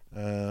Brand.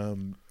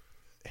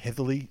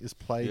 Heatherly has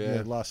played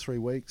the last 3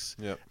 weeks.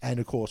 Yep. And,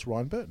 of course,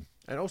 Ryan Burton.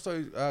 And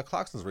also,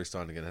 Clarkson's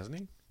re-signed again, hasn't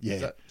he? Yeah.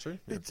 Is that true?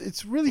 Yeah.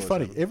 It's really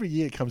funny. Every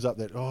year it comes up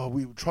that,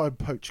 we try and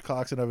poach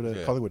Clarkson over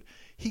to Collingwood.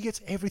 He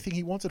gets everything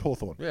he wants at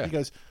Hawthorn. Yeah. He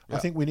goes, I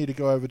think we need to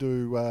go over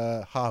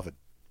to Harvard.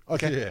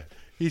 Okay. Yeah.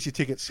 Here's your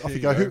tickets. Off you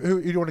go.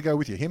 Who do you want to go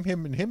with you? Him,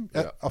 and him?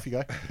 Yeah. Off you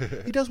go.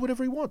 He does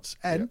whatever he wants.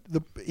 And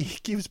he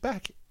gives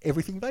back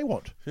everything they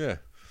want. Yeah.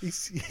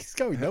 He's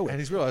going nowhere. And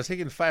he's realised he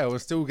can fail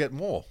and still get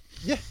more.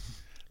 Yeah.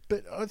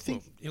 But I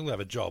think... he'll have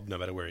a job no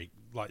matter where he...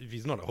 Like, if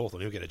he's not at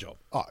Hawthorn, he'll get a job.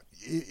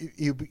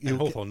 He'll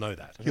Hawthorn know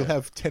that. He'll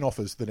have 10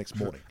 offers the next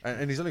morning.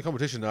 And his only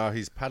competition are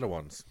his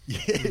Padawans.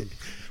 Yeah.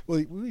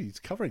 Well, he's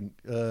covering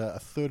a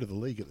third of the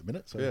league at the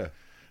minute. So.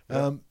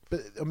 Yeah.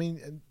 But, I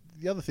mean,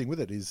 the other thing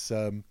with it is...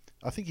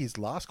 I think his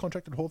last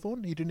contract at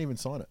Hawthorn, he didn't even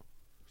sign it.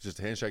 Just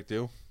a handshake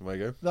deal. Away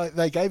you go.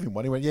 They gave him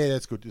one. He went, yeah,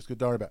 that's good. It's good.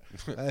 Don't worry about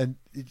it. And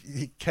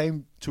he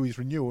came to his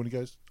renewal and he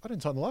goes, I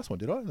didn't sign the last one,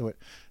 did I? And they went,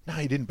 no,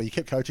 you didn't, but you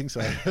kept coaching, so...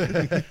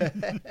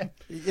 yeah,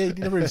 he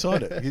never even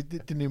signed it. He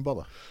didn't even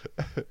bother.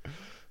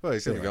 Well,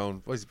 he's going to go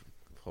on...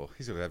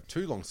 he's going to have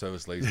 2 long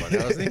service leagues by now,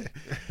 doesn't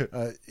he?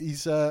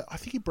 I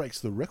think he breaks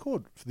the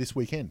record for this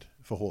weekend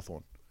for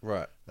Hawthorn.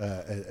 Right.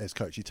 As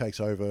coach. He takes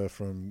over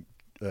from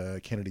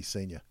Kennedy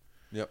Senior.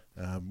 Yep.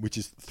 Which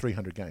is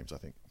 300 games, I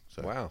think.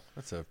 So wow.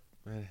 That's a...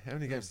 how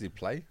many games did he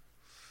play?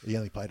 He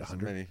only played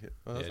 100.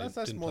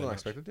 That's more than I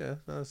expected. Yeah,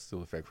 that's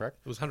still a fair crack.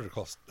 It was 100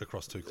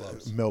 across 2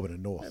 clubs. Melbourne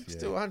and North. Yeah.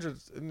 Still 100.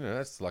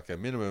 That's like a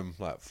minimum,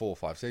 like 4 or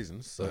 5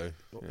 seasons. So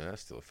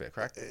that's still a fair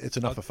crack. It's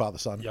enough for father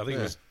son. Yeah, I think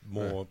it was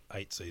more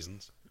 8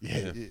 seasons.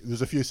 Yeah,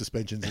 there's a few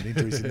suspensions and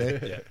injuries in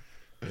there.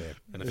 Yeah,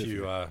 and a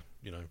few,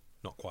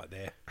 not quite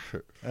there.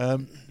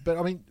 But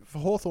I mean, for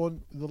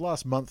Hawthorn, the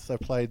last month they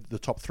played the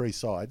top 3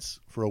 sides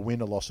for a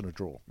win, a loss, and a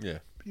draw. Yeah.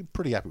 You're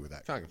pretty happy with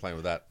that. Can't complain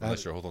with that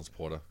unless you're a Hawthorn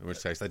supporter, in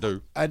which case they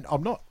do. And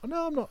I'm not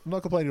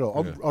complaining at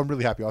all. I'm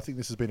really happy. I think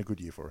this has been a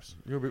good year for us.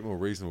 You're a bit more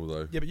reasonable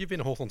though. Yeah, but you've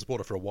been a Hawthorn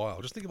supporter for a while.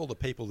 Just think of all the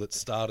people that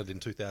started in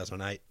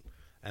 2008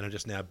 and are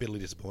just now bitterly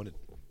disappointed.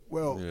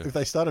 Well, if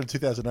they started in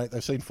 2008,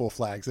 they've seen 4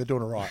 flags. They're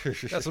doing all right.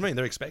 That's what I mean.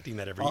 They're expecting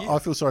that every year. I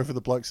feel sorry for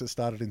the blokes that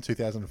started in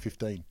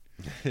 2015.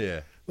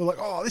 Yeah. They're like,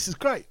 oh, this is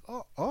great.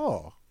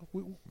 Other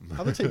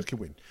teams can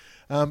win.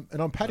 And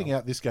I'm padding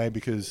out this game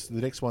because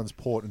the next one's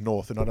Port and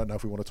North, and I don't know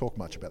if we want to talk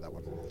much about that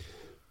one.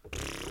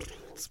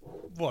 It's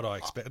what I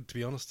expected, to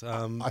be honest.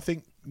 I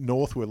think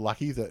North were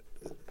lucky that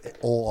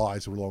all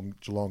eyes were on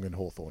Geelong and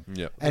Hawthorn.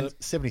 Yep. And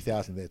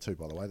 70,000 there too,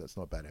 by the way. That's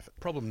not a bad effort.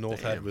 Problem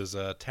North had was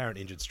Tarrant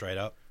injured straight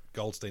up.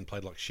 Goldstein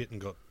played like shit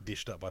and got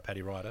dished up by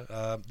Paddy Ryder.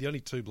 The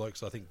only 2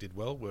 blokes I think did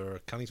well were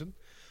Cunnington,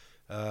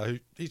 who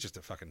he's just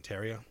a fucking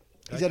terrier.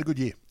 He's had a good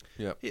year.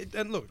 Yep. Yeah,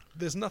 and look,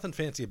 there's nothing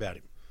fancy about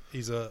him.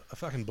 He's a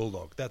fucking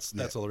bulldog.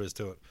 That's all there is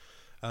to it.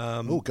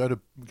 Go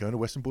to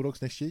Western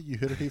Bulldogs next year. You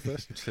heard it here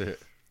first.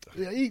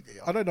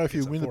 I don't know if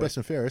he'll win the best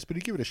and fairest, but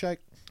he'll give it a shake.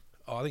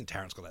 Oh, I think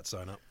Tarrant's got that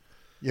sewn up.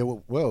 Yeah,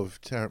 well,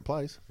 if Tarrant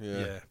plays.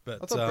 Yeah,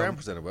 but I thought Brown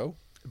presented well.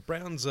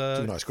 Brown's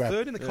nice grab.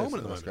 3rd in the Coleman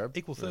at the moment. Grab.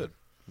 Equal 3rd.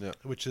 Yeah.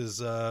 Which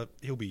is,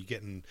 he'll be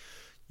getting...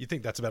 You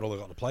think that's about all they've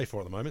got to play for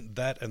at the moment.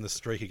 That and the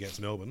streak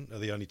against Melbourne are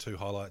the only 2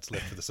 highlights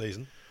left for the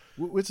season.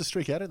 Where's the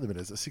streak at the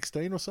minute? Is it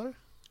 16 or so?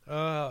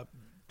 I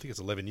think it's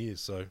 11 years,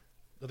 so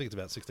I think it's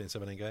about 16,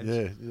 17 games.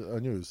 Yeah, I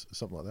knew it was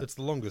something like that. It's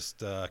the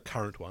longest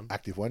current one.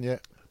 Active one, yeah.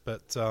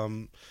 But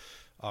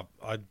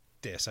I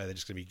dare say they're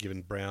just going to be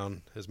giving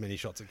Brown as many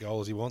shots at goal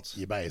as he wants.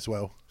 You may as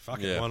well.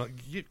 Fuck it, why not?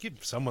 Give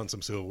someone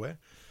some silverware.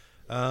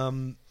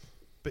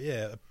 But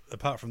yeah,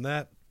 apart from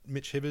that,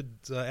 Mitch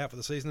Hibbard's out for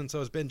the season, and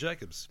so is Ben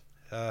Jacobs.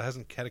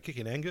 Hasn't had a kick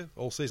in anger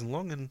all season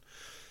long and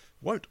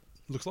won't.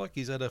 Looks like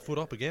he's had a foot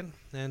up again,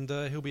 and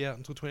he'll be out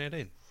until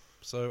 2018.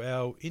 So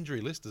our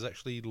injury list is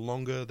actually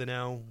longer than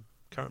our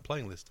current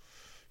playing list.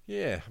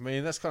 Yeah, I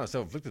mean, that's kind of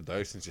self-inflicted,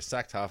 though, since you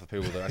sacked half the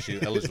people that are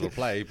actually eligible to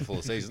play before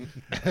the season.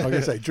 I was going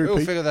to say, we'll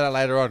figure that out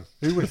later on.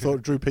 Who would have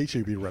thought Drew Peachey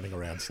would be running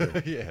around still?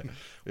 Yeah.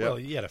 Well,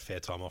 he had a fair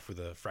time off with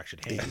a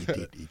fractured hand. He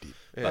did.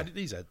 Yeah. But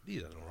he's had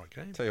an all right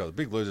game. Tell you what, the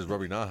big loser is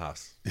Robbie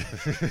Nahas.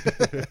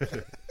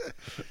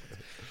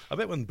 I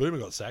bet when Boomer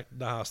got sacked,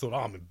 Nahas thought,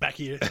 I'm back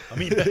here. I'm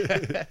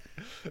in.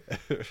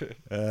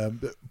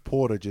 But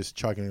Porter just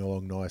chugging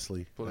along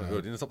nicely. Porter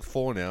good. In the top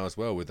 4 now as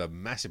well with a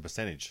massive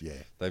percentage. Yeah.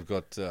 They've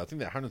got, I think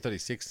they're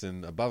 136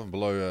 and above and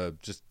below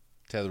just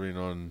tethering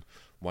on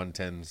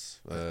 110s,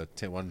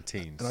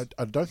 110s. And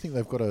I don't think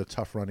they've got a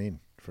tough run in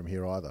from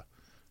here either.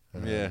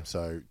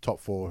 So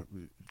top 4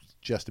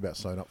 just about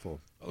sewn up for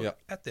them. Well,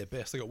 at their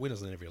best, they got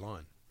winners in every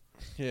line.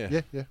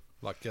 Yeah.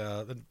 Like,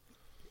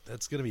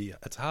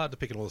 it's hard to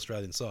pick an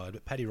All-Australian side,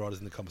 but Paddy Ryder's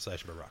in the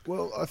conversation for ruck.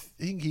 Well, I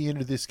think he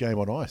ended this game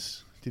on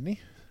ice, didn't he?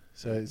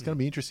 So it's going to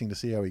be interesting to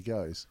see how he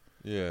goes.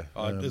 Yeah.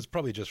 It's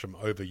probably just from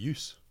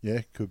overuse.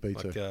 Yeah, could be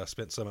too.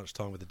 Spent so much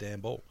time with the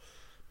damn ball.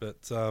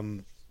 But,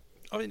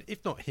 I mean,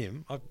 if not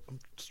him, I'm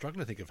struggling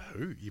to think of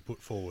who you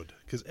put forward.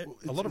 Because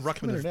a lot of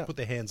ruckmen have put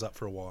their hands up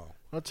for a while.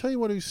 I'll tell you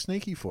what who's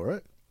sneaky for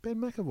it, Ben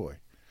McAvoy.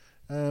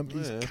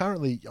 He's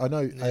currently, I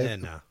know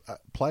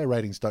player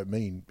ratings don't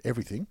mean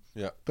everything,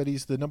 but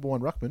he's the number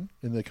 1 ruckman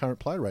in the current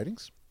player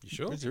ratings. You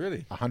sure? Is he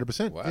really?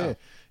 100%. Wow. Yeah.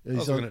 I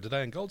was looking at it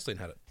today and Goldstein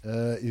had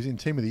it. He was in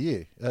Team of the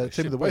Year.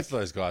 Team of the Both Week. of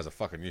those guys are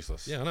fucking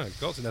useless. Yeah, I know.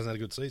 Goldstein hasn't had a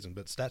good season,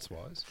 but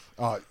stats-wise.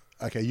 Oh,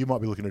 okay, you might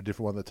be looking at a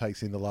different one that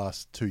takes in the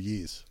last 2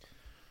 years.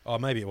 Oh,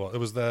 maybe it was. It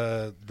was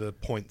the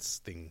points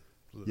thing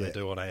that they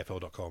do on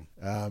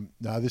AFL.com.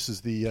 No, this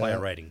is the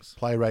player ratings.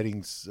 Player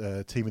ratings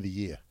Team of the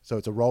Year. So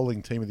it's a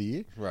rolling Team of the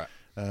Year. Right.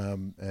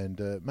 And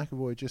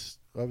McAvoy just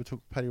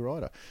overtook Paddy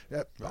Ryder.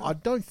 I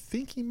don't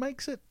think he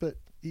makes it, but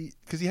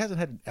because he hasn't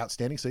had an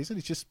outstanding season,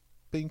 he's just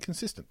been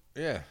consistent.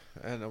 Yeah,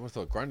 and I would have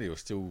thought Grundy was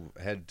still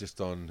ahead just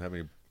on how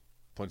many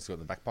points he got in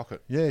the back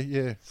pocket.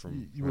 Yeah.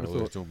 From you would have thought.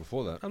 he was doing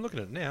before that. I'm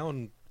looking at it now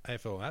on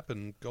AFL app,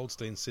 and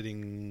Goldstein's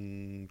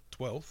sitting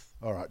 12th.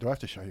 All right, do I have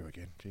to show you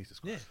again? Jesus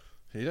Christ.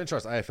 Yeah. You don't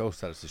trust AFL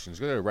statisticians.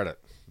 You got to go to Reddit.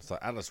 It's like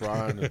Atlas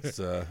Ryan. It's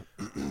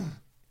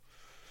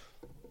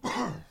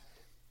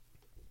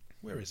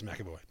Where is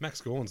McAvoy?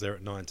 Max Gorn's there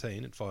at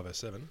 19 at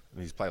 5:07. And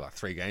he's played like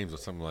 3 games or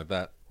something like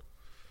that.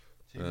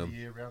 Team of the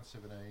year, round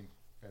 17,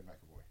 Ben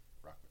McAvoy,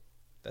 Ruckman.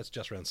 That's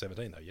just round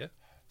 17 though, yeah?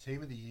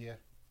 Team of the year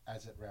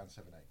as at round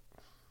 17.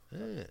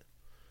 Yeah.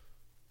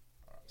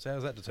 So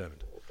how's that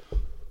determined?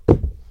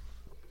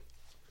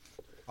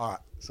 All right,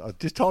 so I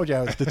just told you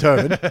how it's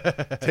determined.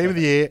 Team of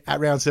the year at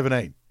round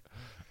 17.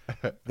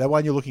 That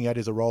one you're looking at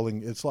is a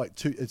rolling. It's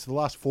like it's the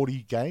last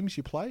 40 games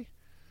you play,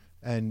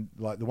 and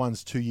like the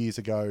ones 2 years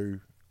ago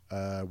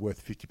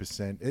worth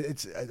 50%.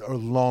 It's a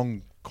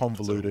long,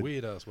 convoluted, It's a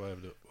weird ass way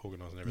of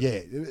organising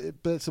everything. Yeah,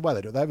 but it's the way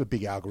they do it. They have a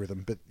big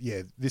algorithm. But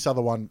yeah, this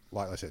other one,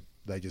 like I said,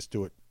 they just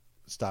do it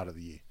start of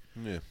the year.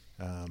 Yeah.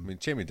 I mean,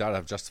 Champion Data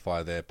have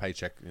justified their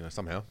paycheck,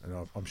 somehow.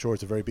 And I'm sure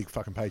it's a very big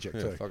fucking paycheck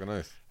too. Fucking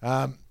oath.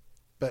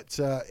 But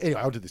anyway,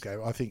 I'll do this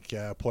game. I think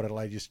Port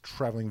Adelaide is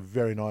travelling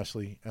very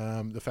nicely.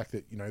 The fact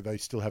that they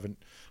still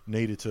haven't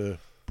needed to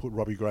put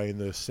Robbie Gray in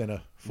the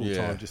centre full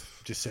time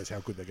just says how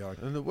good they're going.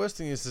 And the worst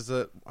thing is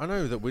that I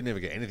know that we never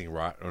get anything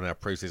right on our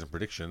pre-season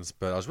predictions,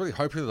 but I was really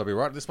hoping that I'll be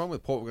right this one.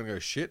 With Port, we're going to go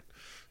shit.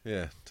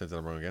 Yeah, turns out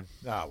I'm wrong again.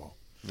 Ah, well.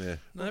 Yeah.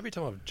 No, every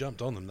time I've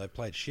jumped on them, they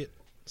played shit.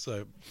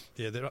 So,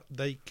 yeah,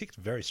 they kicked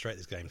very straight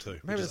this game too,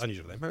 which is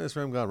unusual for them. Maybe that's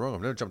where I'm going wrong.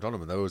 I've never jumped on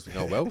them and they always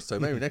go well. So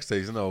maybe next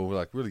season I'll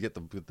really get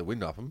the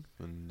wind up them.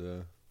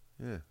 And,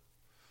 yeah.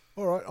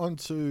 All right, on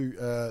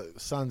to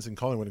Suns and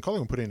Collingwood. And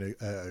Collingwood put in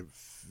a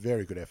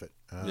very good effort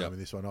in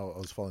this one. I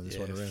was following this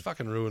one around.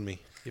 Fucking ruined me.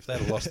 If they'd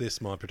have lost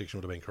this, my prediction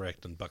would have been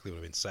correct and Buckley would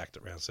have been sacked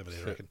at round 17,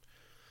 I reckon.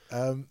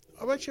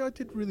 I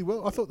did really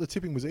well. I thought the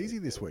tipping was easy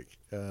this week.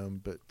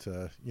 But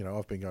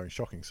I've been going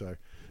shocking, so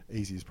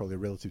easy is probably a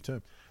relative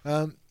term.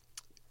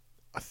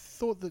 I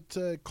thought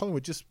that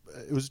Collingwood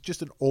it was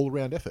just an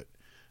all-round effort.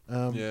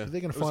 They're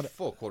going to find a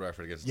 4-quarter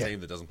effort against a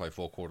team that doesn't play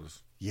 4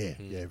 quarters. Yeah,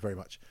 yeah, very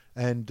much.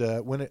 And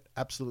when it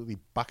absolutely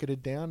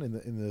bucketed down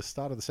in the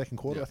start of the second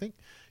quarter, I think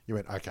you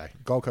went, okay,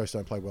 Gold Coast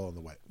don't play well on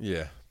the wet.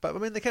 Yeah, but I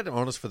mean they kept them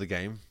honest for the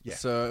game. Yeah.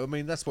 So I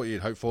mean that's what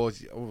you'd hope for.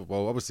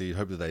 Well, obviously you'd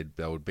hope that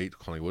they would beat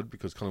Collingwood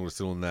because Collingwood is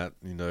still in that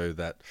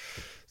that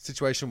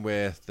situation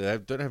where they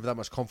don't have that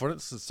much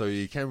confidence, so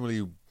you can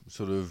really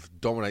sort of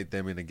dominate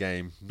them in a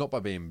game, not by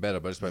being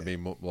better, but just by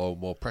being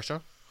more pressure.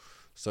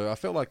 So I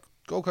felt like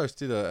Gold Coast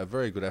did a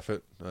very good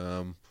effort,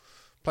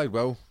 played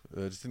well,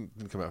 just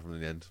didn't come out from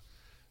the end.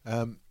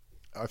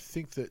 I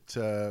think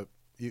that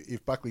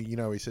if Buckley,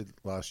 he said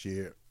last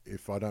year,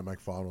 if I don't make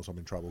finals, I'm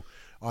in trouble.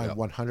 I am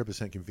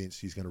 100%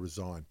 convinced he's going to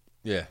resign.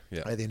 Yeah.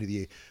 At the end of the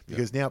year,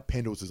 because now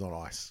Pendles is on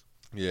ice.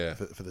 Yeah.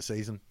 For the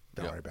season,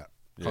 don't worry about.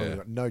 Yeah.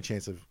 Got no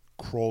chance of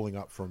crawling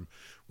up from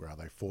where are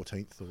they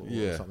 14th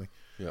or something.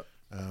 Yeah.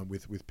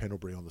 With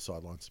Pendlebury on the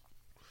sidelines.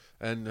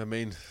 And I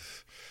mean,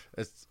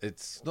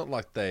 it's not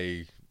like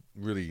they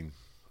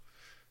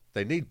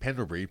need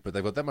Pendlebury, but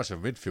they've got that much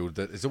of a midfield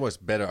that it's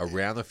almost better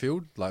around the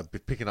field, like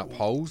picking up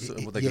holes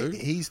and what they do.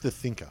 He's the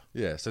thinker.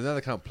 Yeah, so now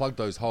they can't plug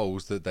those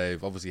holes that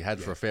they've obviously had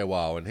for a fair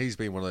while, and he's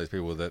been one of those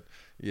people that,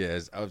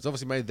 it's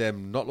obviously made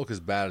them not look as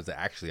bad as they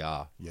actually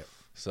are. Yeah.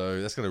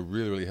 So that's going to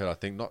really, really hurt, I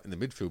think, not in the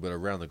midfield, but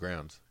around the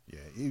ground.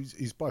 Yeah,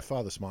 he's by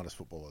far the smartest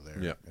footballer there.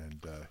 Yeah.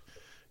 And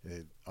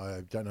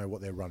I don't know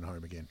what their run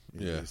home again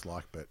is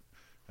like, but...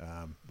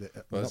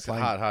 it's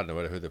hard no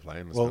matter who they're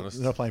playing.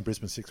 They're not playing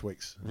Brisbane 6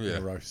 weeks in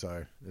a row,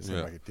 so it's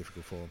going to make it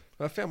difficult for them.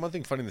 I found one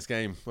thing funny in this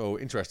game,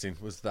 interesting,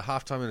 was the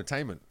halftime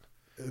entertainment.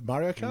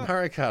 Mario Kart?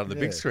 Mario Kart on the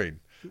big screen.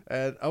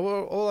 And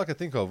all I could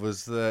think of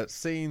was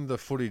seeing the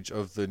footage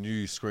of the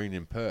new screen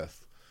in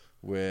Perth,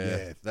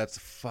 where that's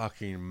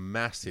fucking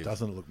massive. It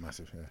doesn't look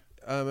massive,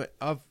 yeah.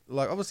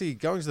 Obviously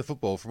going to the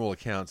football from all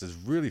accounts is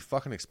really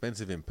fucking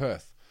expensive in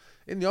Perth.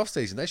 In the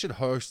off-season, they should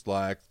host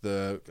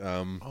the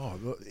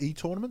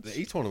e-tournaments?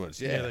 The e-tournaments,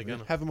 they're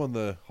gonna have them on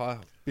the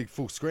big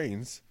full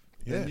screens.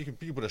 Yeah, you can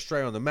put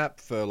Australia on the map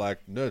for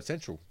Nerd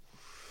Central.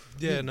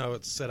 Yeah, no,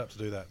 it's set up to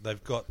do that.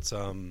 They've got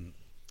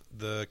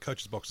the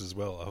coaches' boxes as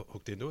well are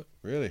hooked into it.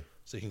 Really?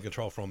 So you can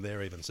control from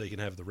there even. So you can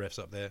have the refs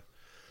up there.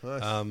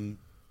 Nice.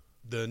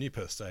 The new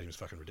Perth Stadium is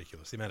fucking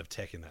ridiculous. The amount of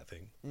tech in that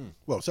thing.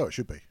 Well, so it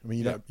should be. I mean,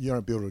 you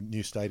don't build a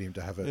new stadium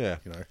to have it. Yeah.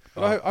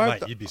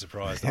 Mate, you'd be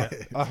surprised.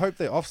 I hope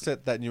they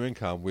offset that new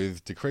income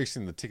with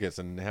decreasing the tickets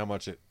and how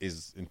much it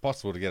is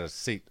impossible to get a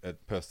seat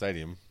at Perth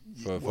Stadium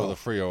for the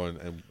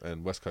Freo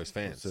and West Coast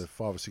fans. It's a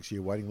 5 or 6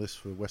 year waiting list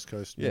for West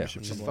Coast Yeah,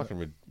 membership. it's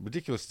fucking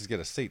ridiculous to get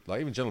a seat.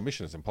 Even general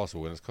admission is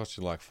impossible, and it's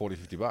costing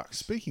 $40-$50.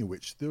 Speaking of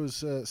which, there was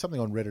something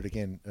on Reddit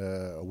again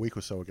a week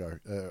or so ago.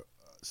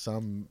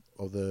 Some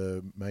of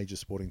the major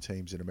sporting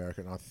teams in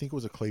America, and I think it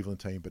was a Cleveland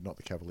team, but not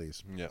the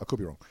Cavaliers. Yeah. I could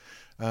be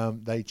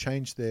wrong. They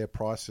changed their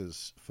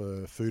prices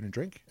for food and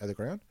drink at the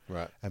ground,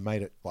 right, and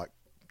made it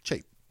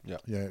cheap. Yeah,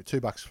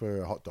 $2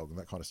 for a hot dog and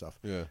that kind of stuff.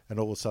 Yeah, and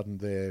all of a sudden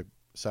their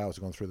sales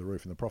have gone through the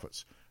roof and the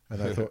profits. And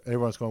they thought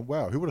everyone's gone,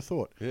 wow, who would have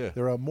thought? Yeah,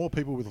 there are more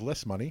people with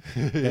less money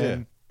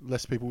than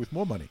less people with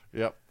more money.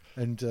 Yep,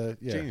 and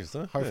genius,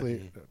 huh?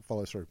 Hopefully it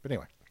follows through. But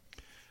anyway,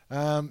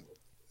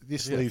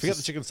 this leaves forget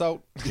the chicken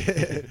salt.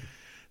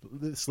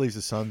 this leaves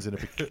the Suns in a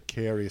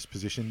precarious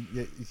position.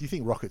 Yeah, you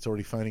think Rocket's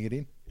already phoning it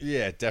in?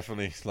 Yeah,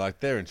 definitely. Like,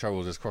 they're in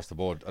trouble just across the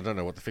board. I don't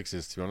know what the fix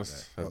is, to be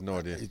honest. I have no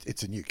idea.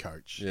 It's a new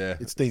coach. Yeah.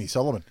 It's Deanie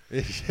Solomon. I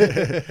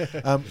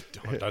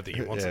don't think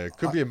he wants it. It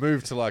could be a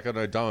move to, like, I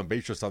don't know, Diamond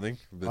Beach or something.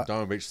 The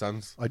Diamond Beach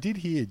Suns. I did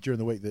hear during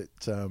the week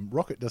that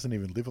Rocket doesn't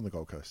even live on the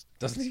Gold Coast.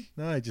 Doesn't he?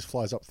 No, he just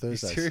flies up Are you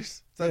Thursdays.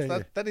 serious?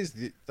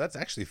 That's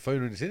actually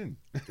phoning it in.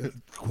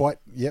 Quite,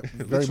 yep,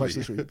 very much Literally.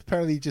 this week.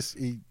 Apparently,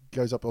 he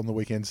goes up on the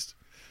weekends.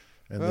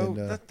 And Well,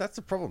 then, that's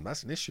a problem.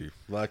 That's an issue.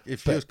 Like,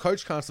 if your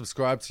coach can't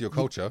subscribe to your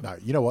culture. No,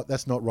 you know what?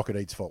 That's not Rocket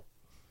Eats' fault.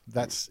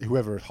 That's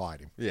whoever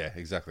hired him. Yeah,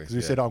 exactly. Because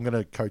he said, I'm going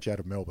to coach out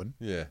of Melbourne.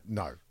 Yeah.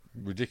 No.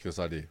 Ridiculous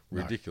idea.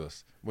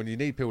 Ridiculous. When you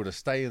need people to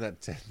stay in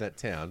that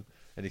town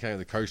and you can't get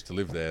the coach to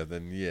live there,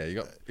 then, yeah, you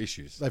got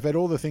issues. They've had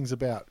all the things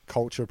about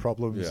culture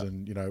problems Yeah.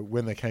 and,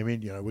 when they came in,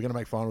 we're going to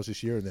make finals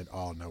this year. And then,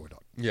 oh, no, we're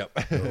not.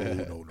 Yep.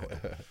 No.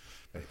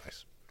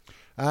 Anyways.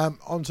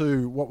 On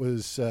to what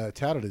was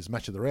touted as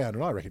match of the round,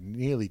 and I reckon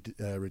nearly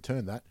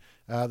returned that.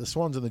 The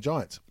Swans and the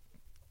Giants.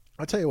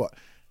 I tell you what,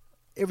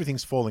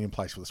 everything's falling in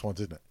place for the Swans,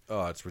 isn't it?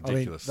 Oh, it's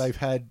ridiculous. I mean, they've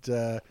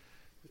had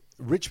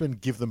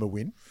Richmond give them a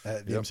win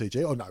at the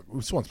MCG. Oh,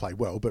 no, Swans played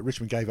well, but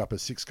Richmond gave up a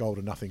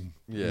 6-0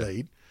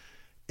 lead.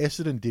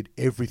 Essendon did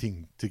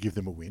everything to give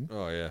them a win.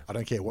 Oh, yeah. I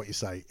don't care what you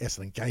say,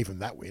 Essendon gave them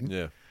that win.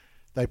 Yeah.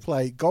 They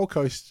play Gold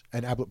Coast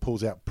and Ablett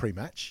pulls out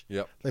pre-match.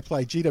 Yep. They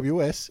play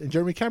GWS and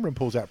Jeremy Cameron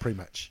pulls out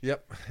pre-match.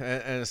 Yep.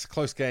 And it's a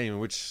close game in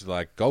which,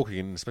 like, goal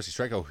kicking, especially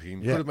straight goal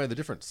kicking, could have made the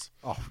difference.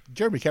 Oh,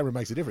 Jeremy Cameron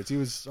makes a difference. He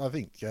was, I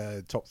think,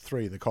 top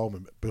 3 in the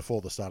Coleman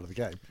before the start of the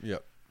game.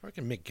 Yep. I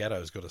reckon Mick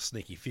Gatto's got a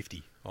sneaky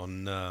 50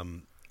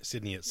 on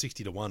Sydney at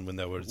 60-1 when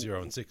they were at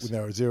 0-6. When they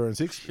were at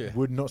 0-6, Yeah.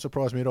 would not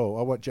surprise me at all.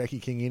 I want Jackie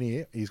King in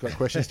here. He's got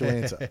questions to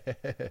answer.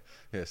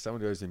 Yeah,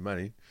 someone who owes him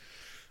money.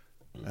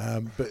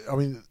 But I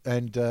mean,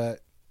 and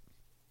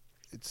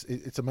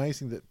it's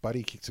amazing that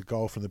Buddy kicks a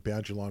goal from the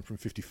boundary line from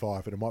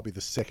 55, and it might be the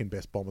second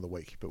best bomb of the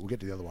week. But we'll get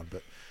to the other one.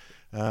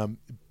 But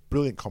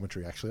brilliant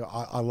commentary, actually.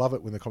 I love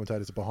it when the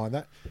commentators are behind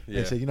that.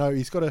 Yeah. They say,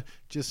 he's got to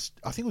just.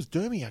 I think it was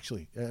Dermy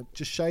actually.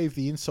 Just shave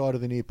the inside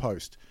of the near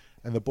post,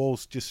 and the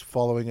ball's just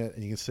following it,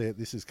 and you can see it.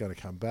 This is going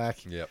to come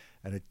back. Yep.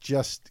 And it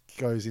just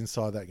goes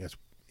inside that and goes.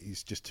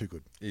 He's just too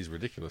good. He's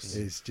ridiculous.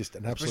 He's just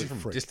an absolute Especially from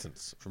freak.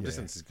 distance. From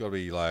distance, it's got to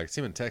be like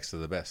Tim and Tex are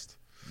the best.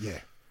 Yeah.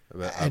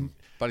 But, And-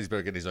 Buddy's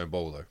better getting his own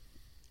ball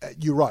though.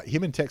 You're right.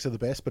 Him and Tex are the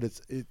best, but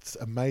it's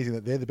amazing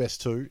that they're the best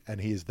too,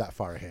 and he is that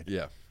far ahead.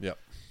 Yeah. Yep.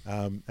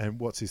 And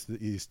what's his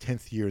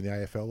 10th year in the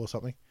AFL or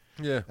something?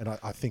 Yeah. And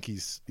I think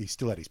he's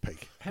still at his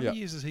peak How many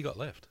years has he got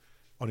left?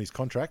 on his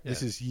contract.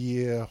 This is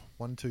year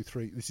 1, 2,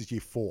 3. This is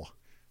year 4.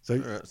 So,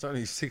 It's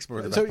only 6 more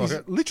in the so back he's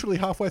pocket. literally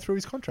halfway through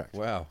his contract.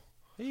 Wow.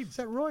 Is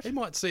that right? He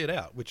might see it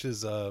out, which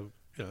is,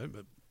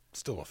 but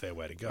still a fair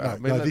way to go.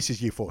 No, this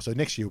is year 4. So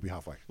next year he'll be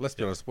halfway. Let's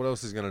be honest. What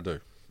else is he going to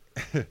do?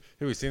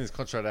 Who we seen his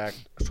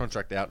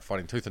contract out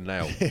fighting tooth and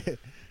nail?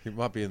 He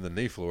might be in the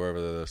Neefle or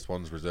wherever the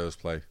Swans reserves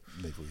play.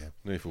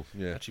 Neefle,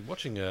 yeah. Actually,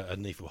 watching a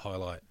Neefle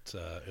highlight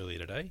earlier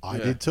today. I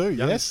did too,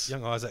 yes.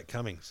 Young Isaac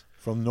Cummings.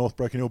 From North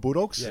Broken Hill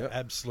Bulldogs. Yeah,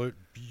 absolute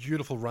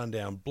beautiful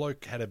rundown.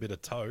 Bloke had a bit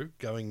of toe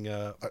going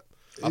I thought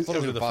it was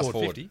over a the fast forward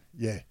forward. 50,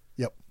 Yeah,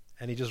 yep.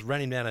 and he just ran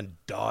him down and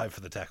dived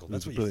for the tackle.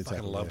 That's a what you brilliant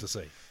fucking tackle, love yeah. to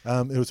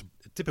see. It was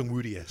Tip and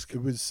Woody-esque.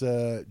 It was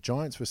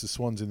Giants versus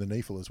Swans in the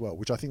Neefle as well,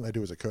 which I think they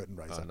do as a curtain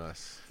raiser. Oh,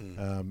 nice.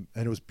 And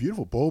it was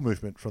beautiful ball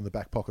movement from the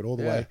back pocket all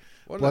the Yeah. way.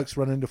 Wasn't Blokes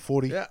running into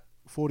 40, Yeah.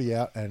 40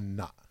 out, and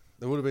nah.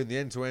 It would have been the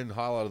end-to-end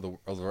highlight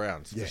of the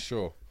round, Yeah. for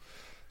sure.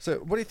 So,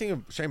 what do you think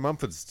of Shane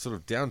Mumford's sort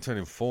of downturn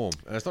in form?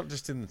 And it's not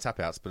just in the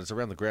tap-outs, but it's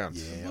around the ground.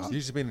 Yeah. He's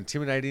usually been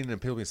intimidating and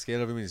people being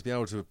scared of him, and he's been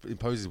able to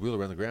impose his will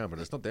around the ground, but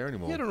it's not there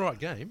anymore. He had a right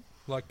game.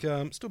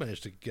 Still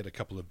managed to get a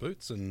couple of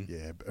boots and.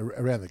 Yeah,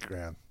 around the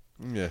ground.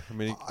 Yeah, I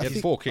mean, I he had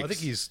think- 4 kicks. I think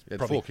he's He had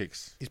probably 4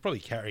 kicks. He's probably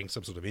carrying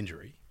some sort of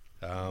injury.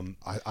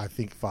 I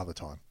think father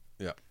time.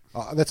 Yeah.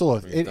 That's all.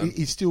 He's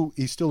done.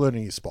 He's still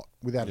earning his spot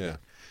without a Yeah. doubt.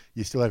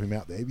 You still have him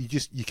out there.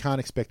 You can't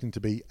expect him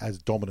to be as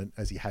dominant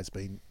as he has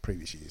been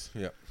previous years.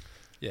 Yeah.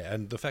 Yeah,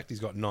 and the fact he's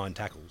got 9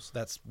 tackles,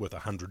 that's worth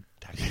 100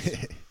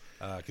 tackles.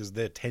 Because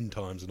they're 10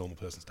 times a normal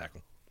person's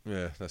tackle.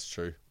 Yeah, that's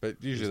true.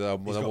 But usually they're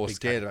got more big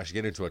scared tackle. of actually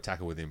getting into a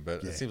tackle with him.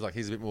 But Yeah. it seems like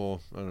he's a bit more,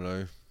 I don't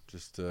know,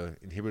 just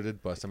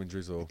inhibited by some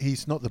injuries or...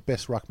 He's not the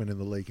best ruckman in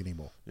the league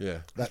anymore.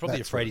 Yeah. He's probably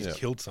that's afraid what- he's yeah.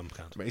 killed some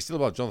cunt. I mean, he's still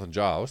above Jonathan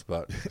Giles,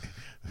 but...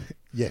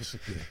 Yes.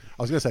 Yeah.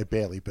 I was going to say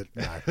barely, but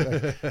no.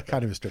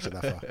 Can't even stretch it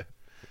that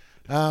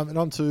far. And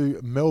on to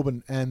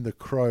Melbourne and the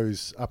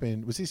Crows up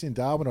in... Was this in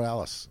Darwin or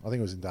Alice? I think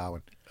it was in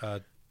Darwin.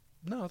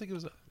 No, I think it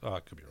was... Oh,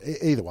 it could be wrong.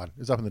 Either one. It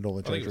was up in the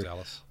Northern I think it was Territory.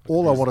 Alice.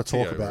 All I want to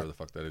Tio, talk wherever about the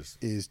fuck that is.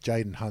 is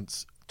Jaden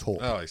Hunt's talk.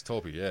 Oh, he's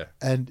Torpy, yeah.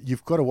 And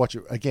you've got to watch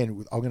it.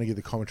 Again, I'm going to give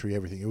the commentary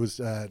everything. It was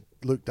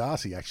Luke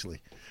Darcy,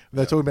 actually. And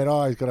they're talking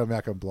about, he's got a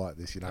Malcolm Blight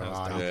this,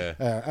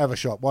 have a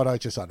shot. Why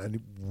don't you, son?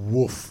 And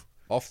woof.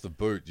 Off the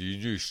boot, you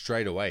knew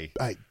straight away.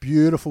 Hey,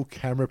 beautiful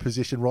camera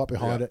position right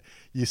behind Yeah. it.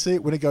 You see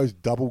it when it goes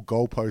double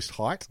goalpost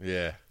height.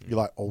 Yeah. You're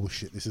like, oh,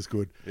 shit, this is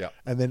good. Yeah.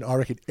 And then I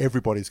reckon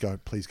everybody's going,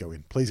 please go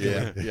in. Please go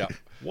Yeah, in. yeah.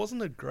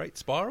 Wasn't a great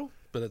spiral.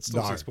 but it's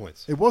still 6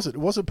 points. It wasn't. It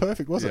wasn't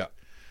perfect, was it?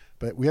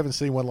 But we haven't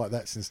seen one like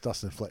that since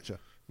Dustin Fletcher.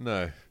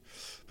 No.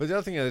 But the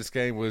other thing of this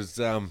game was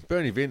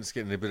Bernie Vince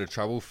getting in a bit of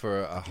trouble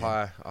for a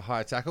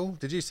high tackle.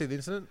 Did you see the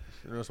incident?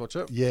 Did you else watch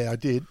it? Yeah, I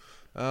did.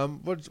 I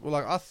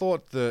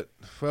thought that,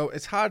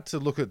 it's hard to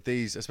look at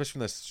these, especially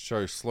when they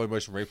show slow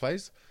motion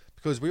replays,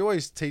 because we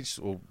always teach,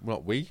 or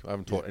not we, I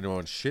haven't taught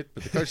anyone shit,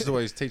 but the coaches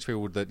always teach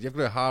people that you have to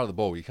go hard at the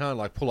ball. You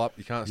can't pull up,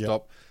 you can't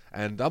stop.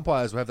 And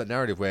umpires will have that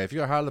narrative where if you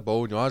go hard at the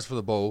ball and your eyes for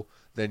the ball,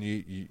 then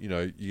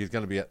you're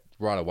going to be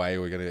right away,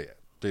 or you're going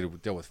to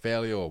deal with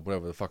failure or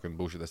whatever the fucking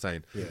bullshit they're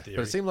saying. Yeah. But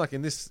it seemed like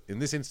in this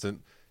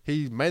instant,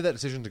 he made that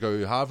decision to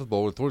go hard for the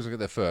ball and thought he was going to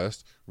get there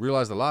first,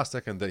 realised the last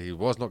second that he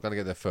was not going to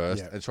get there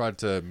first, and tried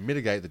to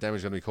mitigate the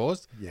damage going to be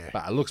caused. Yeah.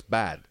 But it looks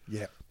bad.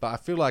 Yeah. But I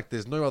feel like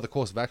there's no other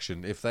course of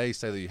action. If they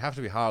say that you have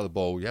to be hard at the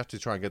ball, you have to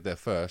try and get there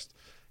first,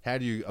 how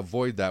do you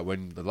avoid that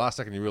when the last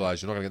second you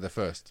realise you're not going to get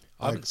there first?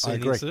 I haven't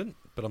seen the incident,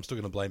 but I'm still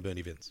going to blame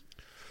Bernie Vince.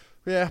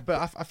 Yeah,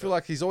 but I feel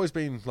like he's always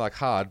been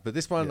hard. But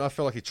this one, I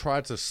feel like he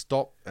tried to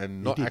stop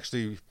and not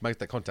actually make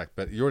that contact.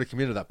 But you're already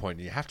committed at that point.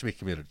 And you have to be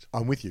committed.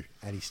 I'm with you,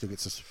 and he still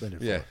gets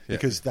suspended. For it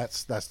because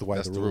that's the way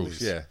the rule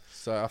is. Yeah,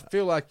 so I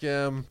feel like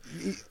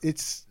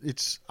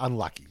it's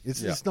unlucky.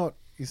 It's not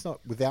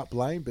without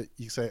blame, but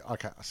you say,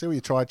 okay, I see where you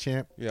tried,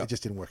 champ. It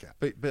just didn't work out.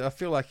 But I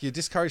feel like you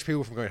discourage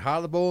people from going hard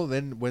at the ball.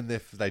 Then when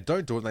they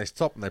don't do it and they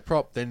stop and they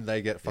prop, then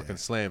they get fucking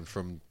slammed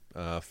from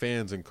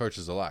fans and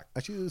coaches alike.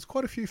 Actually, there's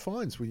quite a few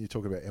fines when you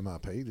talk about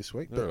MRP this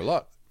week. There are a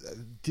lot.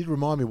 Did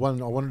remind me,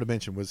 one I wanted to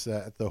mention was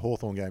at the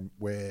Hawthorn game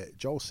where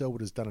Joel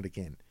Selwood has done it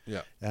again.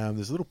 Yeah.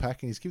 There's a little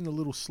pack and he's given a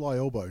little sly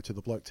elbow to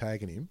the bloke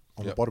tagging him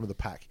on the bottom of the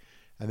pack.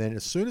 And then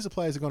as soon as the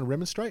players are going to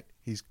remonstrate,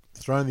 he's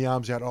thrown the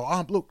arms out.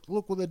 Oh,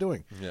 look what they're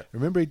doing. Yeah.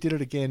 Remember he did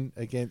it again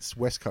against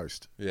West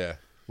Coast. Yeah.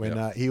 When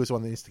he was the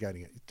one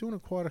instigating it. He's doing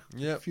it quite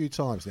a few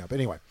times now. But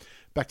anyway,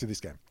 back to this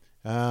game.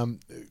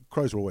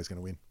 Crows are always going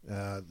to win.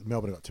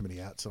 Melbourne have got too many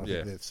outs, and I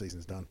think their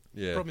season's done.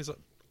 Yeah. The problem is,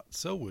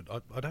 Selwood,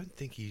 I don't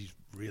think he's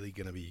really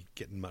going to be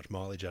getting much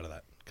mileage out of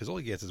that, because all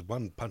he gets is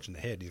one punch in the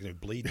head. He's going to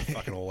bleed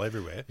fucking all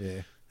everywhere,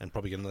 and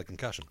probably get another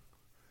concussion.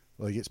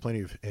 Well, he gets plenty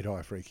of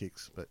head-high free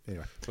kicks, but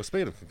anyway. Well,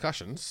 speaking of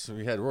concussions,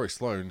 we had Rory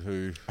Sloane,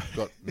 who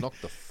got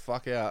knocked the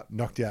fuck out.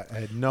 Knocked out.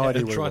 I had no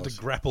idea where he was. Tried to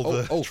grapple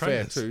the all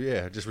fair trainers.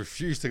 too, just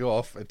refused to go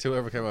off until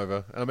whoever came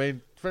over. And I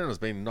mean, if anyone's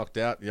been knocked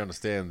out, you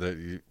understand that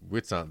your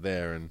wits aren't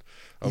there, and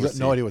you got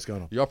no idea what's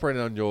going on. You're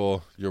operating on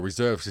your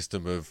reserve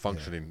system of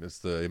functioning. It's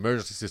the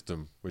emergency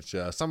system, which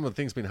some of the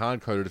things been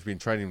hard-coded if you've been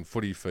training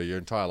footy for your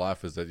entire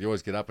life, is that you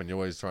always get up and you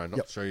always try and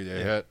not show you that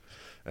you're hurt.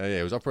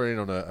 He was operating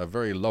on a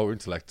very low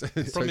intellect. The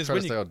problem is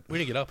when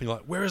you get up and you're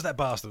like, where is that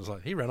bastard? It's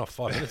like, he ran off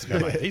 5 minutes ago,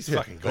 mate. He's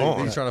fucking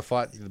gone. He's trying to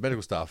fight the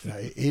medical staff. No,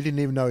 he didn't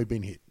even know he'd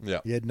been hit.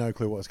 Yeah. He had no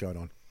clue what was going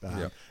on.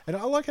 And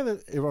I like how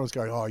everyone was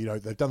going,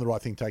 they've done the right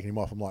thing taking him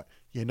off. I'm like,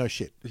 yeah, no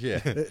shit.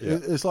 Yeah.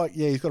 It's like,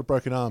 he's got a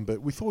broken arm, but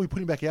we thought we'd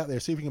put him back out there,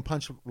 see if he can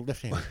punch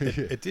left hand.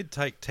 It did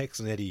take Tex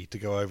and Eddie to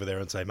go over there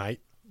and say, mate,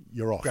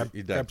 you're off.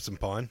 Grab some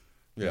pine.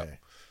 Yeah.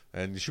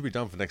 And you should be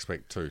done for next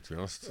week too, to be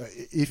honest.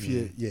 If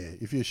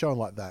you're showing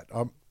like that,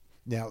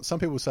 now some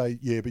people say,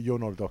 but you're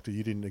not a doctor,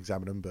 you didn't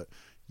examine him, but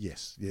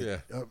yes,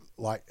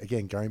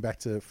 again, going back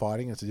to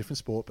fighting, it's a different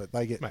sport, but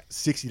they get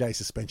 60-day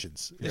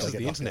suspensions. This is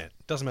the internet.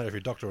 Doesn't matter if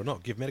you're a doctor or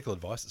not. Give medical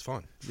advice, it's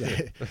fine.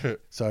 Yeah.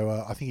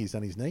 So I think he's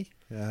done his knee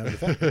with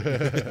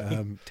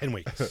that. 10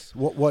 weeks.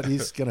 What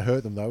is going to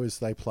hurt them though is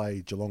they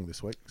play Geelong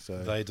this week.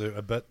 So they do,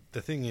 but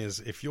the thing is,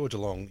 if you're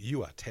Geelong,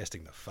 you are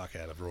testing the fuck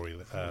out of Rory.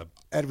 Out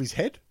of his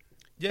head?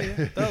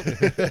 Yeah.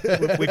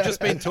 We've just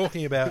been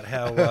talking about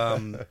how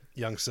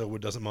young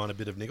Selwood doesn't mind a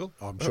bit of niggle.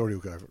 I'm sure he'll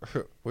go for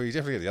it. Well, you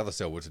definitely get the other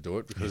Selwood to do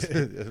it because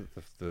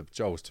the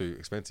Joel was too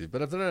expensive.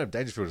 But if they don't have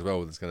Dangerfield as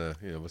well, it's going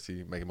to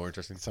obviously make it more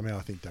interesting. Somehow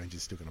I think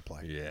Danger's still going to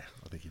play. Yeah.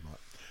 I think he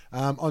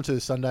might. On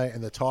to Sunday,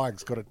 and the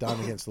Tigers got it done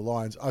against the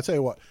Lions. I'll tell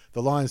you what,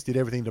 the Lions did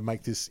everything to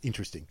make this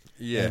interesting.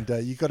 Yeah.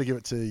 And you've got to give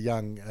it to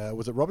young,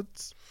 was it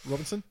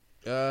Robinson?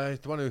 The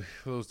one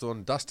who was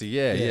on Dusty,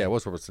 yeah, it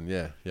was Robertson,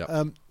 yeah.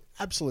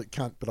 Absolute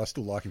cunt, but I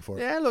still like him for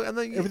it. Yeah, look, and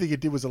everything he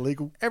did was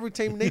illegal. Every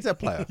team needs that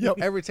player.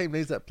 Every team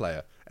needs that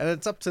player, and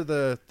it's up to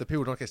the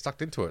people not get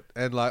sucked into it.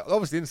 And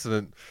obviously, the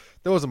incident,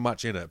 there wasn't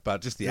much in it, but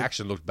just the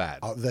action looked bad.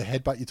 The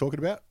headbutt you're talking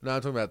about? No,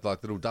 I'm talking about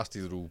the little Dusty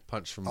little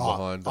punch from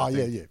behind.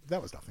 Yeah,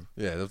 that was nothing.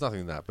 Yeah, there was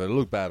nothing in that, but it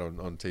looked bad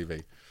on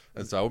TV.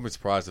 And so I wouldn't be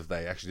surprised if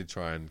they actually did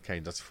try and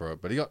cane Dusty for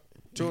it. But he got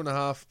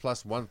 2.5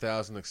 plus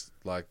 1,000.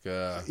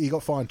 He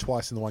got fined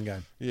twice in the one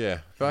game. Yeah,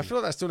 but I feel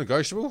like that's still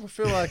negotiable. I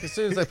feel like as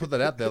soon as they put that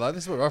out there,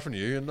 this is what we're offering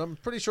you, and I'm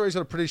pretty sure he's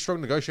got a pretty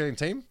strong negotiating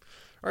team.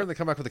 I reckon they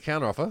come back with a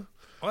counter offer.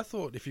 I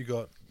thought if you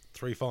got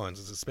 3 fines,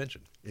 it's a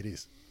suspension. It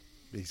is.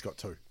 He's got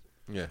 2.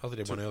 Yeah, I thought he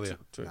had one earlier.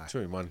 Two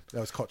in one.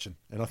 That was Cochin,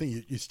 and I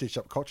think you stitched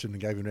up Cochin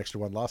and gave him an extra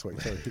one last week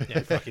too.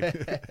 Yeah, fuck him.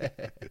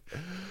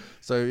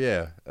 So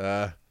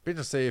be interesting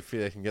to see if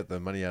they can get the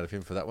money out of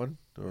him for that one.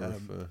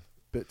 Or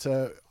but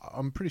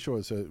I'm pretty sure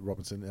it's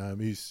Robinson.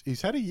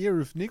 He's had a year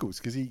of niggles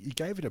because he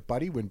gave it a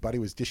Buddy when Buddy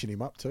was dishing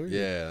him up too.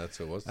 Yeah, that's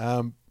what it was.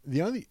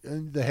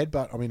 The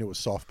headbutt, I mean, it was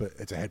soft, but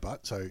it's a headbutt,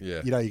 so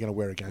you know you're going to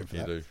wear a game for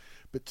that. Do.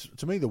 But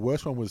to me, the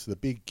worst one was the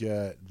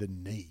the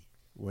knee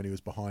when he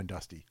was behind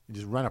Dusty. He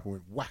just ran up and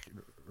went whack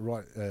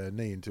right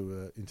knee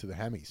into the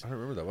hammies. I don't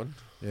remember that one.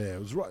 Yeah, it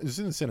was right. It was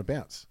in the centre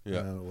bounce. Yeah,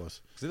 it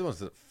was. They're the ones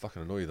that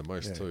fucking annoy you the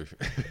most too.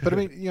 But I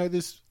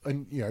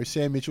mean,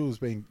 Sam Mitchell has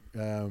been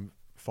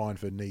fined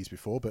for knees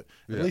before, but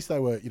at least they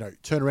were,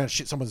 turn around,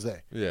 shit, someone's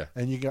there. Yeah.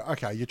 And you go,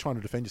 okay, you're trying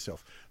to defend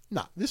yourself.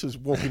 No, this was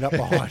walking up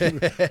behind him,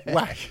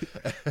 whack.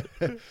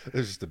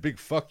 It's just a big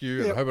fuck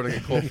you, and I hope I don't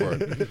get caught for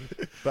it.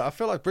 But I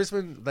feel like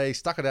Brisbane, they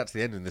stuck it out to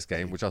the end in this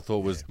game, which I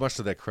thought was much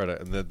to their credit,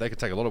 and they could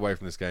take a lot away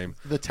from this game.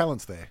 The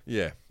talent's there.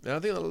 Yeah. And I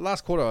think the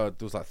last quarter,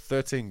 there was like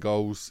 13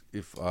 goals,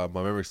 if my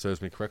memory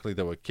serves me correctly,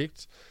 that were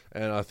kicked.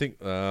 And I think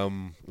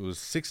it was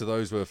 6 of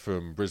those were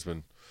from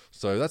Brisbane.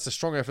 So that's a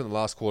strong effort in the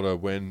last quarter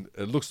when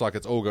it looks like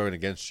it's all going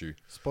against you.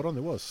 Spot on,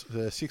 there was.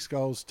 6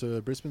 goals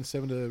to Brisbane,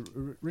 7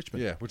 to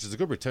Richmond. Yeah, which is a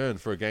good return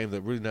for a game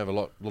that really didn't have a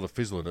lot of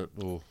fizzle in it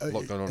or a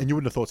lot going on. And you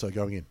wouldn't have thought so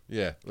going in.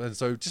 Yeah, and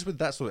so just with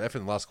that sort of effort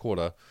in the last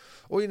quarter,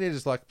 all you need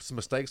is like some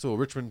mistakes or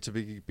Richmond to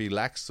be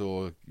lax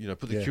or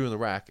put the cue in the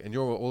rack, and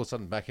you're all of a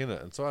sudden back in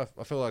it. And so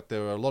I feel like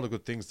there were a lot of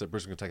good things that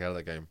Brisbane could take out of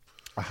that game.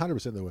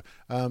 100% there were.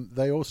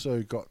 They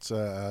also got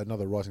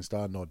another Rising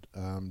Star nod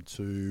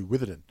to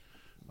Witherden,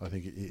 I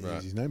think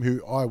is his name,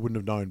 who I wouldn't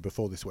have known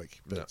before this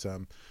week. But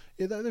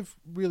they've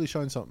really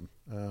shown something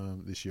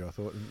this year, I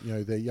thought.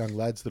 And, they're young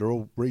lads that are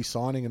all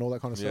re-signing and all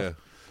that kind of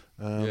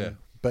stuff.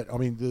 But, I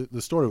mean,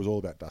 the story was all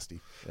about Dusty.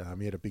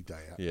 He had a big day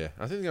out. Yeah,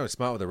 I think they're going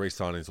smart with the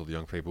re-signings, all the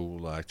young people,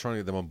 like trying to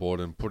get them on board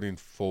and putting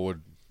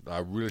forward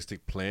a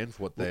realistic plan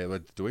for what they were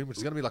doing, which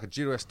is going to be like a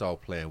GWS-style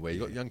plan where you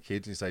got young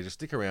kids and you say, just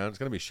stick around. It's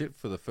going to be shit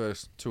for the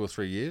first 2 or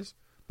 3 years,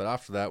 but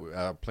after that,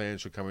 our plan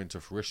should come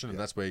into fruition, and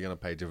that's where you're going to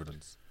pay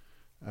dividends.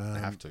 They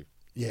have to.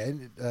 Yeah,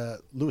 and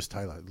Lewis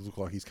Taylor looked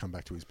like he's come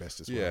back to his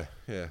best as well.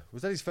 Yeah.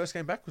 Was that his first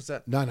game back? Was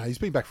that? No, he's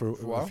been back for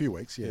a few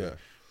weeks, yeah.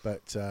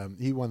 But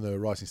he won the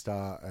Rising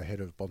Star ahead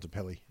of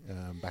Bontempelli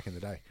back in the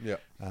day. Yeah.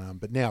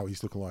 But now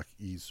he's looking like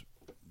he's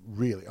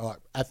really,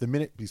 at the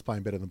minute, he's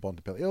playing better than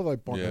Bontempelli, although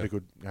Bont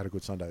had a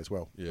good Sunday as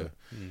well. Yeah.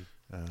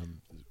 But,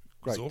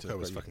 great. Zorko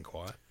was fucking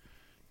quiet.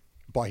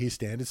 By his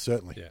standards,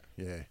 certainly.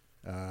 Yeah.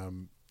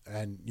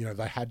 And,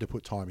 they had to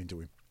put time into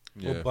him.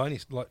 Yeah. Well,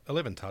 Boney's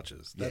 11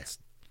 touches. That's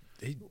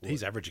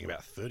he's averaging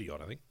about 30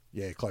 odd, I think.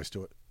 Yeah, close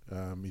to it.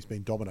 He's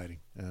been dominating.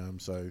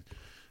 So,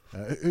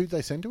 who'd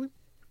they send to him?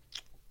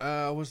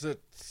 Was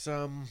it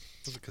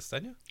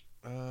Castagna?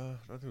 I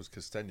think it was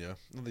Castagna.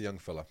 Another young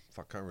fella. I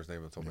can't remember his name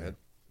on the top of my head.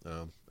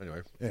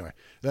 Anyway,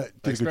 they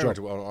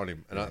experimented on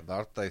him, and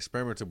they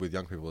experimented with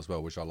young people as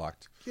well, which I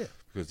liked. Yeah,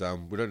 because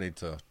we don't need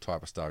to tie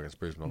up a star against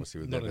Brisbane,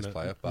 obviously, with their best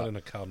player. But not in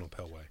a Cardinal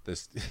Pell way.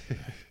 There's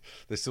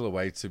still a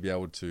way to be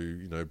able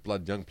to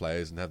blood young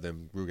players and have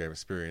them real game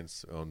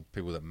experience on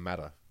people that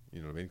matter.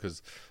 You know what I mean?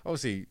 Because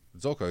obviously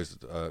Zorko's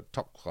a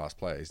top class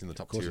player. He's in the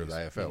top tier of the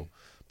AFL.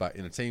 But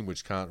in a team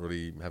which can't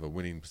really have a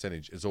winning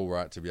percentage, it's all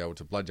right to be able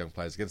to blood young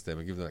players against them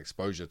and give them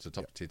exposure to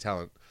top tier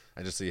talent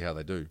and just see how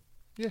they do.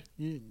 Yeah,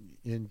 you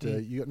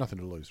got nothing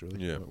to lose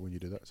really when you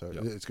do that. So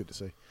it's good to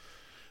see.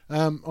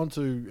 On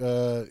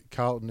to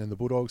Carlton and the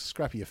Bulldogs.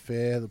 Scrappy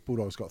affair. The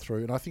Bulldogs got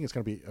through, and I think it's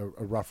going to be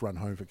a rough run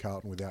home for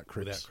Carlton without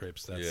Cripps.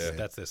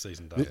 That's their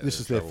season done. This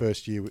is their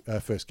first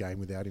game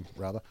without him,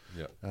 rather.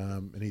 Yeah.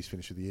 And he's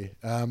finished for the year.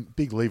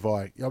 Big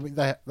Levi. I mean,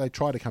 they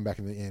tried to come back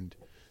in the end,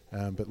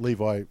 but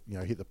Levi,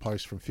 hit the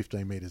post from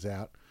 15 metres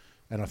out,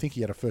 and I think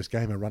he had a first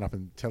gamer run up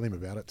and tell him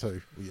about it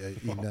too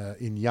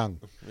in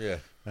Young. Yeah.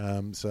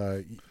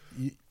 So.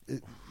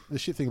 The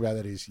shit thing about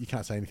that is you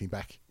can't say anything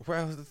back.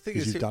 Well, the thing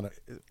is, you've done it.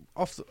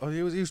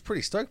 He was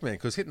pretty stoked, man,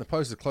 because hitting the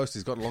post as close as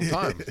he's got in a long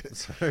time.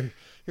 So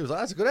he was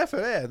like, "That's a good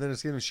effort, yeah." And then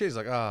it's giving him shit. He's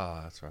like,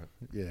 "That's right."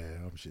 Yeah,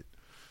 I'm shit.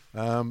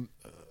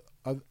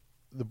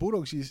 The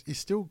Bulldogs, you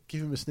still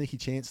give him a sneaky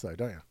chance, though,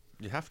 don't you?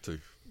 You have to.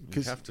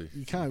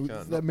 You can't.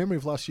 That memory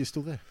of last year is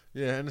still there.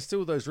 Yeah, and there's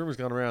still those rumours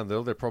going around that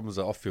all their problems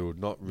are off-field,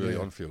 not really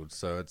on-field.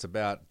 So it's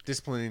about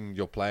disciplining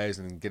your players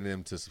and getting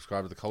them to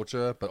subscribe to the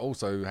culture, but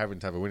also having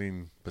to have a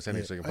winning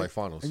percentage so you can play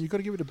finals. And you've got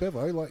to give it to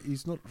Bevo. Like,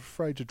 he's not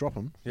afraid to drop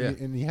him. Yeah.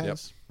 And he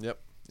has. Yep.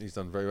 He's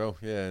done very well.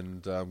 Yeah,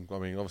 and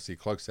obviously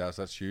Cloak's out,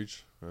 so that's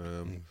huge.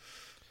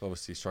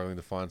 Obviously struggling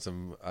to find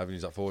some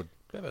avenues up forward.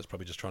 Bevo's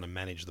probably just trying to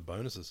manage the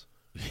bonuses.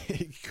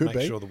 It could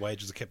Make sure the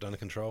wages are kept under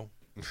control.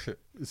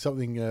 It's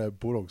something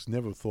Bulldogs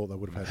never thought they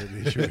would have had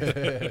an issue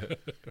with.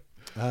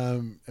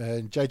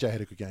 And JJ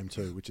had a good game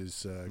too, which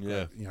is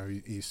great.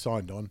 He's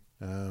signed on,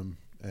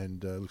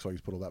 and looks like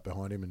he's put all that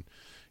behind him, and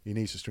he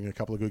needs to string a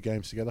couple of good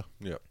games together.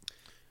 Yeah,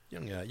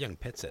 young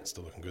Petset's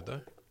still looking good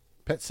though.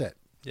 Petset,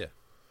 yeah,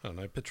 I don't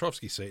know.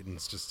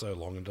 Petrovsky-Seaton's just so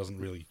long and doesn't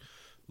really.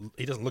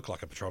 He doesn't look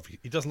like a Petrovsky.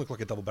 He doesn't look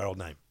like a double-barreled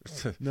name.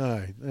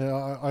 No,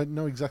 I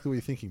know exactly what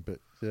you're thinking, but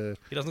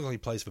he doesn't look like he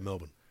plays for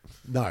Melbourne.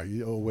 No,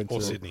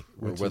 or Sydney.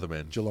 Or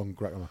Weatherman. Geelong,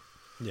 Grackham.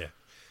 Yeah.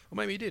 Or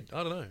maybe he did.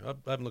 I don't know.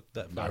 I haven't looked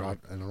that far. No,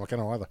 and I'm not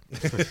going to either.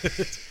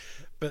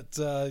 But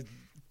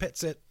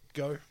Petset,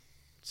 go.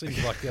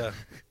 Seems like...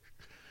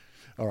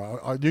 All right,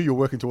 I knew you were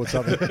working towards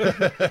something.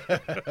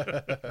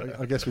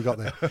 I guess we got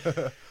there.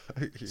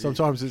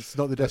 Sometimes it's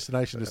not the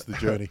destination, it's the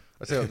journey.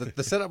 I tell you,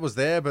 the setup was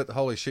there, but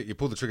holy shit, you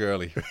pulled the trigger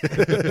early.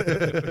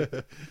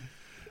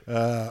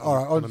 All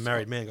right, I'm a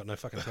married man, got no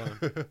fucking time.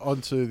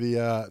 On to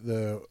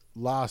the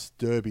last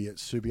derby at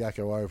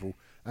Subiaco Oval.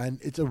 And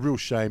it's a real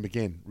shame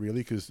again,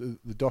 really, because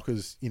the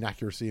Dockers'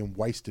 inaccuracy and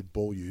wasted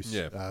ball use,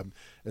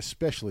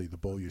 especially the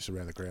ball use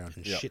around the ground,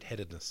 and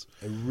shitheadedness,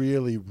 it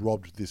really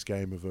robbed this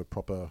game of a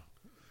proper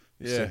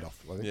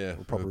send-off. I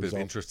think, a proper bit result.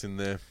 of interest in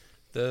there.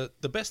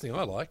 The best thing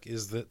I like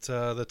is that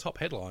the top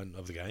headline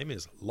of the game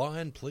is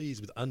 "Lion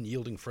pleased with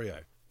unyielding Freo."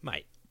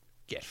 Mate,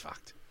 get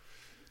fucked.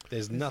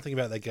 There's nothing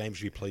about that game you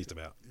should be pleased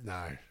about.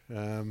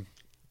 No.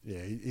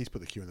 He's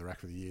put the cue in the rack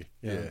for the year.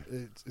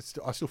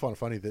 I still find it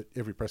funny that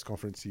every press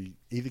conference he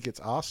either gets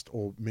asked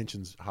or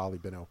mentions Harley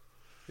Bennell.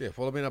 Yeah,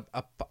 well, I mean,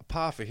 a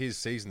par for his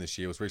season this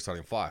year was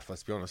restarting Fife.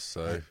 Let's be honest.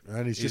 So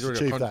and he's just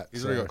achieved that.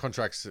 He's already got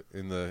contracts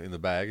in the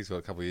bag. He's got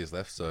a couple of years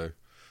left, so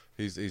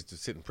he's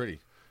just sitting pretty.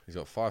 He's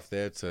got Fife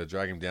there to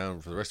drag him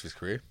down for the rest of his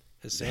career.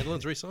 Has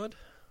Sandilands re-signed?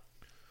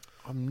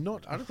 I'm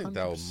not. I don't think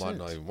they might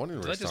not even want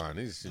him to resign.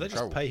 He's in they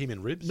trouble. Just pay him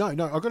in ribs? No.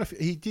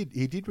 He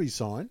did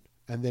resign,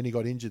 and then he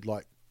got injured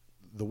like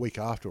the week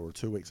after or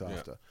 2 weeks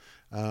after.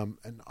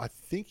 And I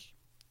think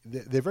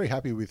they're very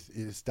happy with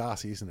it's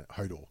Darcy, isn't it?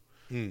 Hodor,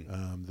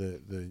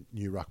 the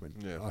new ruckman.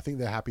 Yeah. I think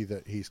they're happy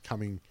that he's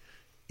coming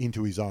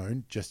into his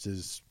own, just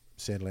as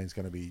Sandilands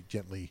going to be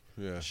gently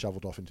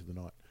shoveled off into the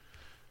night.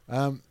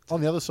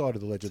 On the other side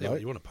of the ledger, though,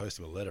 you want to post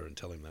him a letter and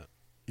tell him that.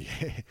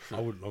 Yeah,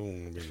 I wouldn't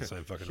want to be in the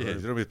same fucking room. You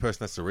don't want to be the person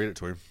that has to read it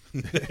to him.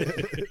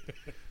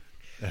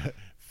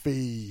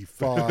 Fee,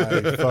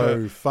 fi,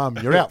 fo, fum.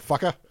 You're out,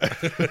 fucker.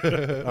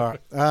 All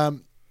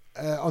right.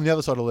 On the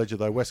other side of the ledger,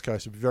 though, West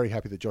Coast are very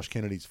happy that Josh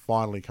Kennedy's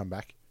finally come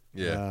back.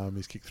 Yeah.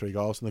 He's kicked 3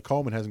 goals, and the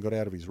Coleman hasn't got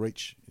out of his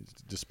reach,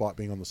 despite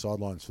being on the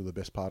sidelines for the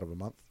best part of a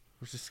month.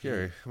 Which is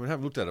scary. I mean, I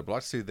haven't looked at it, but I'd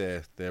like to see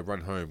their run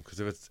home. Because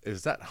if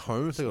it's that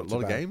home, if they've got a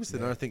lot of games,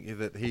 then I think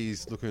that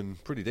he's looking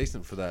pretty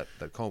decent for that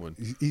Coleman.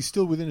 He's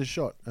still within a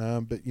shot,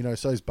 but,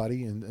 so's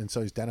Buddy and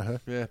so's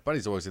Danaher. Yeah,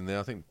 Buddy's always in there.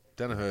 I think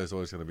Danaher is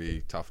always going to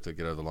be tough to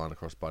get over the line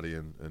across Buddy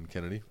and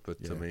Kennedy. But,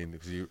 I mean,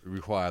 because you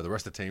require the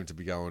rest of the team to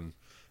be going...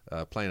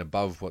 playing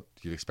above what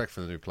you'd expect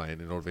from the new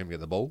playing in order for him to get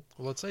the ball.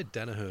 Well, I'd say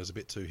Danaher is a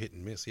bit too hit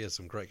and miss. He has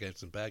some great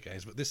games and bad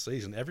games, but this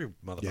season every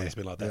motherfucker's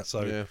been like that.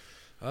 So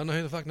I don't know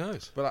who the fuck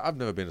knows. But I've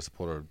never been a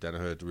supporter of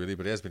Danaher really,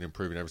 but he has been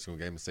improving every single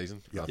game this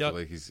season. I feel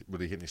like he's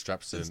really hitting his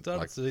straps. At the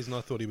start of the season,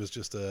 I thought he was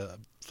just a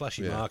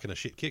flashy mark and a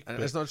shit kick.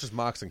 And it's not just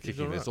marks and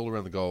kicking; it's all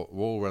around the goal,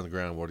 all around the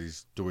ground. What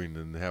he's doing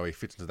and how he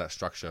fits into that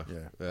structure.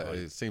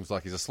 It seems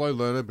like he's a slow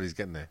learner, but he's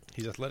getting there.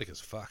 He's athletic as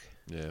fuck.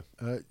 Yeah.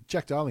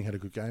 Jack Darling had a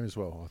good game as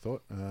well, I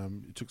thought.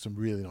 He took some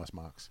really nice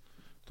marks.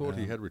 Thought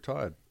he had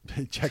retired.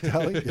 Jack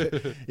Darling?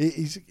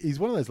 He's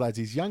one of those lads.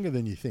 He's younger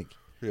than you think.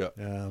 Yeah.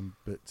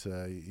 But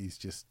he's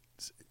just,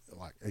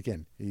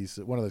 he's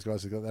one of those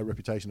guys who's got that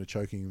reputation of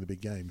choking in the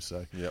big games.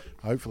 So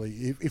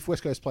hopefully, if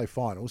West Coast play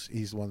finals,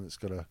 he's the one that's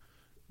got to,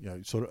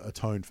 sort of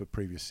atone for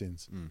previous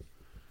sins.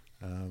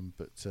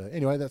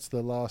 Anyway, that's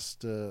the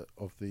last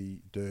of the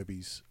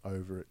derbies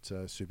over at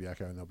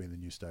Subiaco, and they'll be in the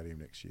new stadium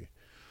next year.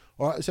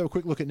 All right, let's have a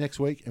quick look at next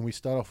week, and we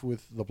start off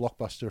with the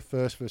blockbuster,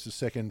 first versus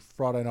second,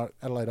 Friday night,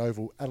 Adelaide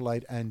Oval,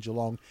 Adelaide and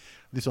Geelong.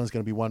 This one's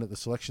going to be one at the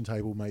selection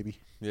table, maybe.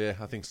 Yeah,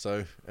 I think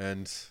so.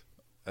 And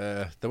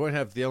they won't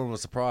have the element of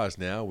surprise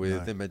now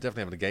with them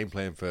definitely having a game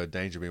plan for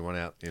Danger being one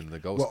out in the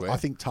goal square. I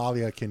think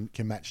Talia can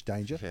match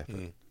Danger. Yeah,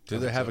 do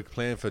they have a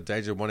plan for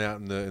Danger one out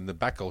in the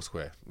back goal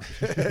square?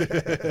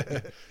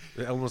 The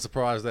element of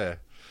surprise there.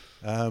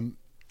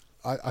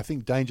 I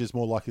think Danger's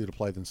more likely to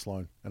play than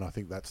Sloane, and I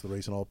think that's the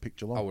reason I'll pick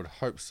Geelong. I would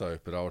hope so,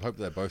 but I would hope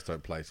they both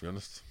don't play, to be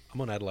honest. I'm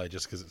on Adelaide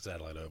just because it's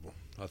Adelaide Oval.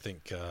 I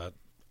think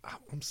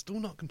I'm still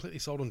not completely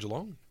sold on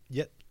Geelong,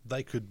 yet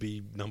they could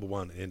be number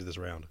one at the end of this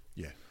round.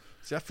 Yeah.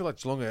 See, I feel like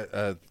Geelong,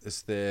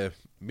 it's their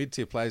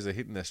mid-tier players are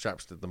hitting their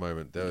straps at the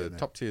moment. The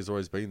top tier has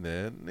always been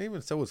there, and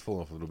even Selwood's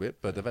fallen off a little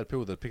bit, but they've had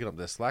people that are picking up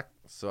their slack.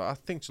 So I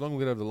think Geelong will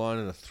get over the line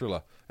in a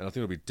thriller, and I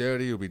think it'll be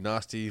dirty, it'll be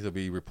nasty, there'll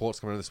be reports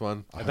coming out of this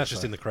one. And that's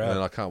just in the crowd. And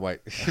I can't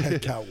wait.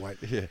 Can't wait.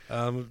 Yeah.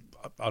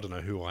 I don't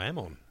know who I am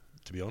on,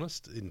 to be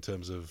honest, in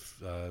terms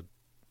of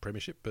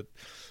premiership, but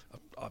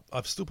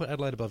I've still put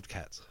Adelaide above the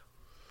Cats.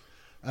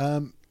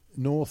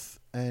 North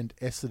and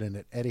Essendon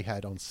at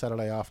Etihad on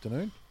Saturday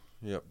afternoon.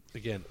 Yep.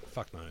 Again,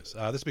 fuck knows.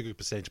 This will be a good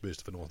percentage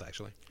boost for North,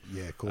 actually.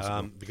 Yeah, of course.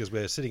 Because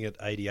we're sitting at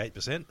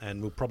 88%,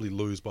 and we'll probably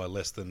lose by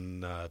less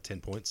than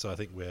 10 points. So I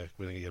think we're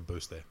going to get a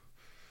boost there.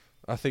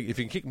 I think if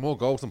you can kick more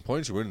goals than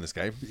points, you win in this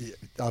game. Yeah,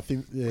 I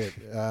think.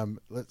 Yeah.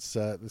 Let's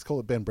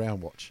call it Ben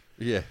Brown watch.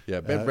 Yeah.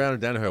 Ben Brown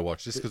and Danaher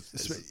watch. Just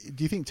because.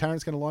 Do you think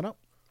Tarrant's going to line up?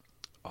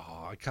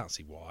 Oh, I can't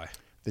see why.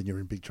 Then you're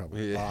in big trouble.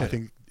 Yeah. I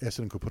think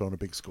Essendon could put on a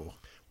big score.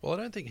 Well, I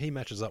don't think he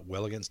matches up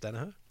well against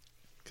Danaher.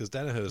 Because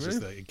Danaher is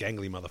just a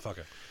gangly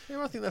motherfucker. Yeah,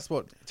 well, I think that's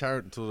what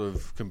Tarrant sort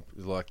of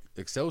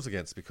excels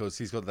against, because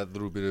he's got that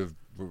little bit of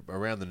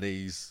around the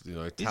knees,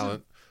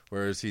 talent,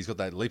 whereas he's got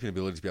that leaping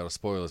ability to be able to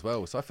spoil as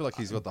well. So I feel like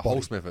he's got the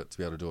wholesome effort to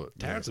be able to do it.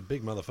 Tarrant's a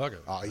big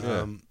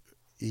motherfucker.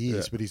 He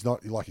is, but he's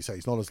not, like you say,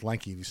 he's not as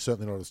lanky and he's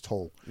certainly not as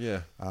tall.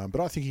 Yeah. But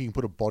I think he can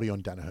put a body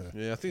on Danaher.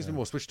 Yeah, I think he's been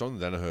more switched on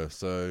than Danaher.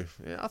 So,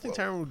 yeah, I think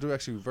Taryn will do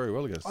actually very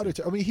well against him.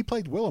 I mean, he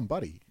played well on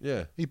Buddy.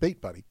 Yeah. He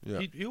beat Buddy.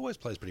 Yeah. He always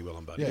plays pretty well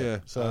on Buddy. Yeah.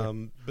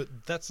 But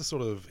that's the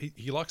sort of...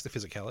 He likes the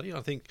physicality.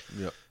 I think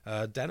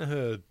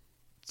Danaher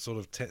sort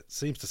of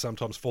seems to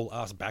sometimes fall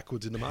ass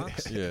backwards in the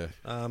marks. Yeah.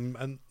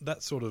 And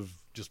that sort of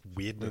just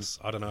weirdness.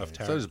 I don't know if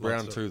Taryn... So does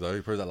Brown too, though.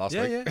 He proved that last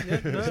week. Yeah.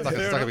 No,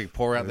 stuck a big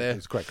paw out there.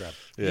 It's a great grab.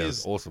 Yeah,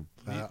 it's awesome.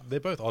 They're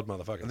both odd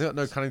motherfuckers. They got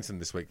no Cunnington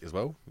this week as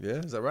well. Yeah,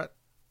 is that right?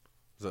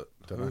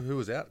 Who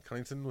was out?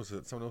 Cunnington? Was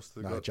it someone else?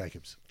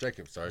 Jacobs.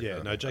 Jacobs, sorry.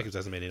 Yeah, no, Jacobs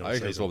hasn't been in all I can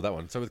season. absorb that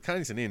one. So with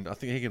Cunnington in, I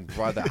think he can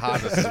provide that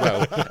hardness as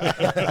well.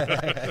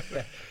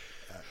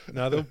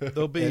 No,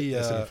 there'll be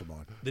That's it for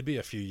mine. there'll be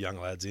a few young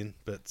lads in,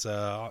 but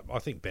I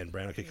think Ben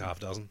Brown will kick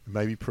half dozen.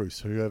 Maybe Bruce,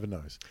 whoever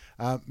knows.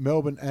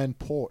 Melbourne and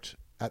Port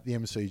at the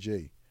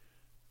MCG.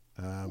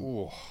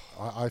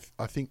 I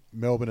think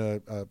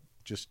Melbourne are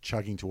just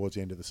chugging towards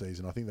the end of the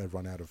season. I think they've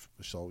run out of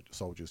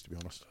soldiers, to be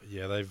honest.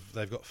 Yeah,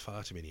 they've got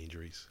far too many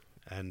injuries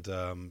and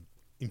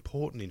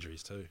important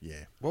injuries too.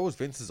 Yeah. What was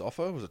Vince's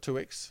offer? Was it 2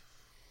 weeks?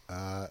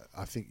 I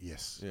think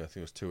yes. Yeah, I think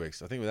it was 2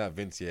 weeks. I think without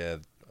Vince,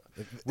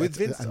 with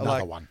Vince,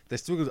 another one. They're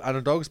still good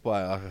underdogs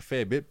by a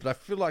fair bit, but I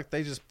feel like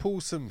they just pull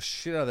some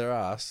shit out of their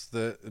ass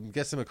that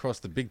gets them across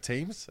the big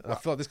teams. I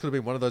feel like this could have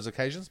been one of those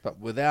occasions, but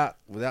without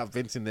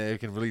Vince in there, who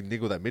can really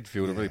niggle that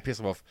midfield and really piss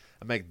them off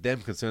and make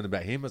them concerned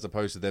about him as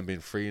opposed to them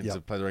being free and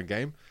to play their own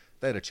game,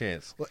 they had a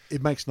chance. Well,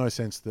 it makes no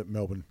sense that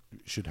Melbourne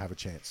should have a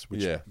chance,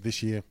 which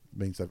this year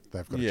means that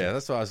they've got a chance. Yeah,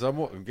 that's why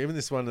I'm giving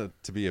this one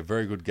to be a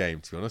very good game,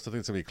 to be honest. I think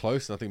it's going to be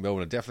close, and I think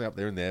Melbourne are definitely up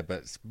there in there,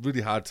 but it's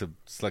really hard to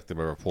select them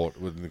a report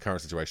within the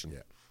current situation.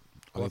 Yeah.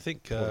 Well, I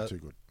think too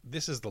good.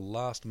 this is the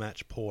last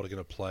match Port are going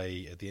to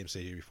play at the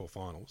MCG before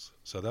finals,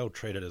 so they'll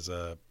treat it as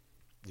a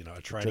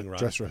training run,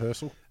 dress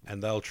rehearsal,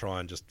 and they'll try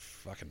and just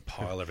fucking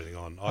pile everything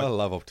on. I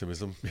love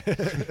optimism.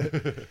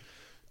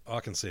 I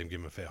can see them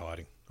give them a fair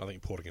hiding. I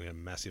think Port are going to get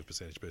a massive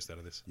percentage boost out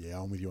of this. Yeah,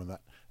 I'm with you on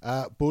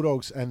that.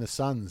 Bulldogs and the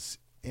Suns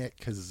at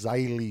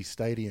Kazali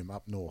Stadium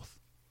up north.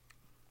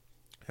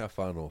 How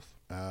far north?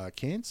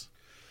 Cairns.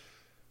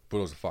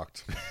 Bulldogs are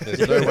fucked.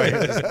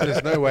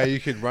 There's no way you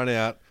could run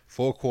out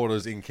 4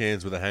 quarters in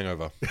Cairns with a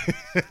hangover.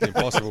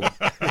 Impossible.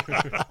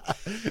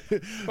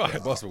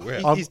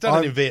 Impossible. He's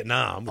done it in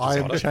Vietnam. I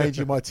am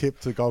changing my tip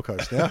to Gold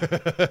Coast now.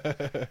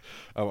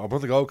 I'm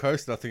on the Gold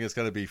Coast, and I think it's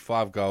going to be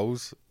 5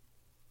 goals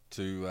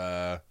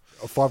to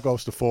 5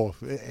 goals to 4.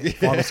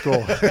 Final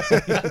score.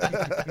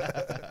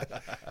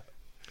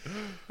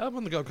 I'm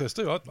on the Gold Coast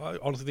too. I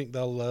honestly think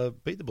they'll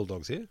beat the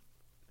Bulldogs here.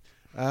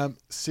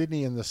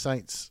 Sydney and the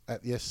Saints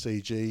at the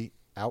SCG.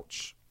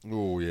 Ouch.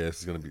 Oh yeah,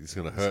 it's going to hurt. It's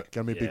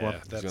going to be a big one.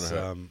 That's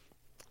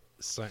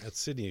it's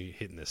Sydney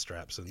hitting their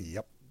straps, and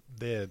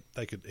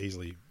they could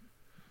easily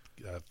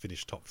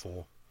finish top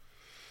 4.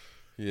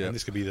 Yeah, and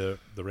this could be the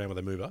round where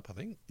they move up. I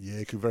think. Yeah,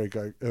 it could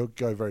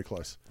go very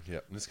close. Yeah,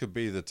 and this could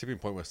be the tipping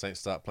point where Saints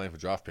start playing for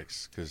draft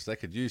picks because they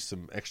could use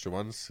some extra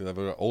ones. They've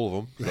got all of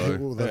them. So,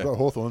 well, they've got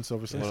Hawthorns,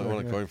 obviously. I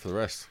want to go in for the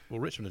rest.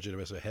 Well, Richmond and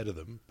GWS are ahead of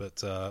them,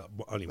 but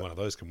only one of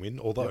those can win.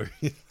 Although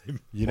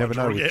you never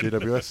know with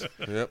GWS.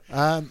 Yep.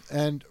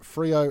 And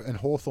Freo and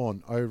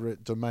Hawthorn over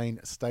at Domain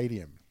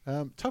Stadium.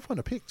 Tough one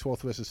to pick,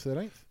 12th versus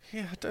 13th.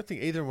 Yeah, I don't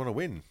think either of them want to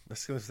win.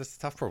 That's the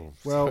tough problem.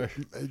 Well,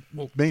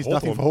 it means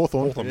nothing for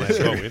Hawthorn. Hawthorn may as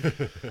well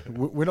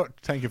win. We're not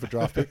tanking for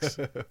draft picks.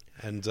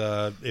 And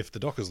if the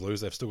Dockers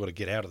lose, they've still got to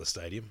get out of the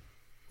stadium.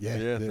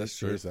 Yeah, that's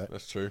true.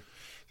 That's true.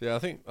 Yeah, I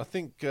think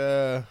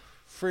Freo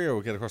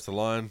will get across the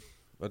line.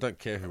 I don't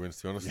care who wins,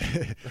 to be honest.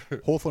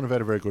 Hawthorn have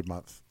had a very good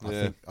month.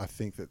 I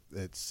think that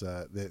it's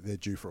they're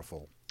due for a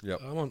fall.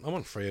 Yep. I'm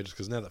on Freo just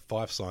because now that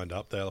 5 signed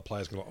up, the other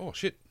players can go, oh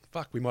shit.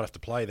 Fuck, we might have to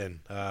play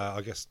then.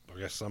 I guess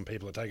some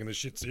people are taking this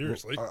shit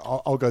seriously.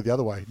 I'll go the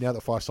other way. Now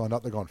that 5 signed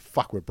up, they're going,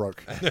 fuck, we're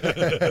broke.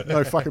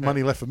 No fucking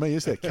money left for me,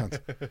 is there,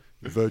 cunt?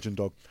 Virgin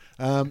dog.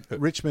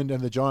 Richmond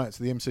and the Giants,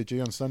 the MCG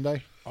on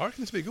Sunday. I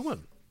reckon this will be a good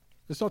one.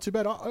 It's not too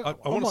bad. I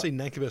want to see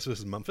Nankervis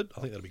versus Mumford.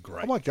 I think that'll be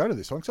great. I might go to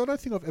this one because I don't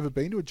think I've ever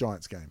been to a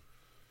Giants game.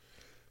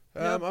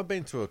 I've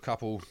been to a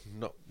couple,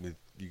 not with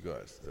you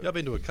guys. Yeah, I've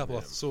been to a couple.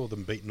 I saw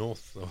them beat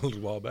North a little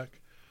while back.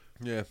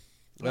 Yeah.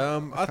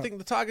 I think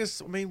the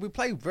Tigers, we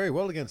play very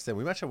well against them.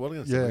 We match up well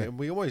against them.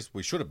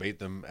 We should have beat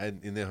them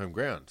in their home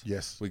ground.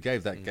 Yes. We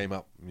gave that game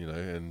up,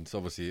 and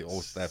obviously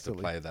also they have to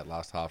play that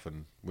last half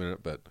and win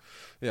it. But,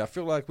 yeah, I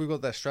feel like we've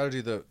got that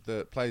strategy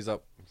that plays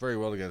up very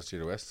well against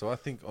GWS. So I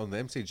think on the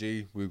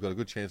MCG, we've got a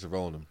good chance of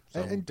rolling them.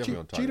 So I'm definitely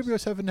on Tigers.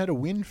 GWS haven't had a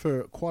win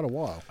for quite a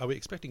while. Are we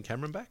expecting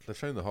Cameron back? They've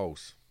shown the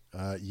holes.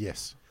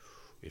 Yes.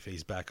 If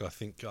he's back,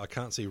 I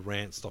can't see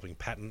Rant stopping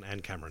Patton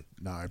and Cameron.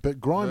 No, but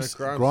Grimes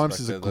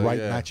is a great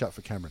matchup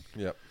for Cameron.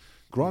 Yep.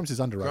 Grimes is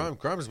underrated.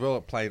 Grimes is well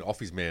at playing off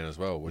his man as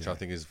well, which I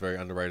think is a very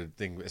underrated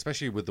thing,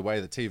 especially with the way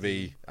the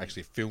TV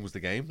actually films the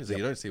game, is that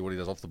you don't see what he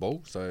does off the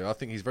ball. So I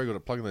think he's very good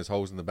at plugging those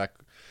holes in the back,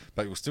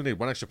 but you'll still need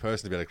one extra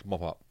person to be able to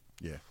mop up.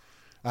 Yeah.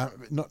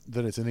 Not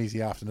that it's an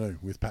easy afternoon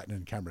with Patton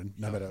and Cameron,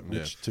 no matter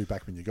which two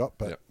backmen you got,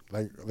 but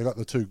they got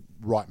the two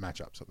right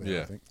matchups up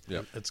there, I think.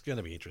 Yeah, it's going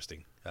to be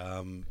interesting.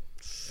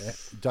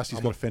 Dusty's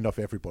got to fend off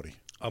everybody.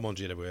 I'm on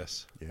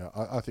GWS. Yeah,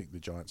 I think the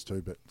Giants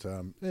too, but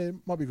it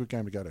might be a good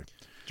game to go to. Do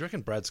you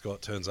reckon Brad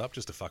Scott turns up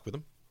just to fuck with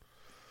them?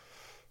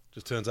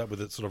 Just turns up with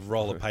a sort of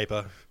roll of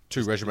paper.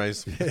 2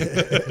 resumes.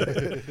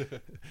 Hey,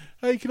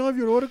 can I have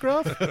your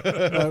autograph?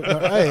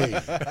 Hey.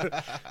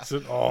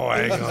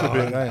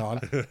 Hang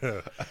on.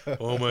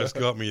 Almost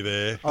got me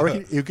there. I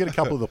reckon you'll get a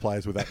couple of the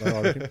players with that, though,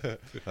 I reckon.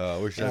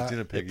 We should have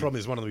dinner, Peggy. The problem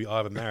is one of them I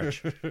have a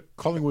marriage.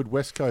 Collingwood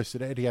West Coast at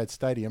Etihad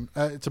Stadium.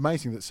 It's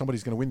amazing that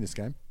somebody's going to win this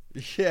game.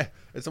 Yeah,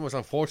 it's almost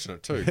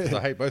unfortunate, too, because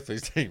I hate both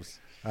these teams.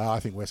 I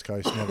think West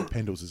Coast, now that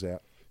Pendles is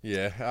out.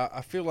 Yeah,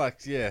 I feel like,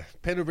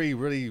 Pendlebury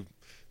really...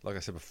 Like I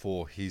said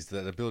before, he's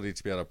that ability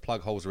to be able to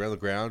plug holes around the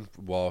ground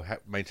while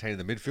maintaining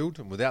the midfield.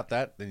 And without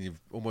that, then you've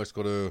almost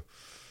got to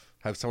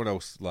have someone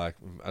else, I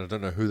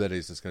don't know who that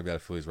is, that's going to be able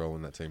to fill his role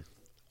in that team.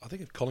 I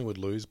think if Collingwood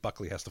lose,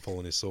 Buckley has to fall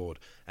on his sword.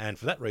 And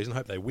for that reason, I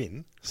hope they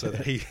win so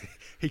that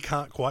he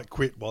can't quite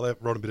quit while they're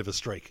on a bit of a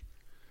streak.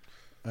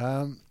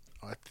 I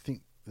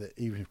think that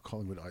even if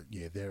Collingwood,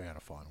 they're out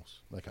of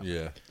finals. They can't.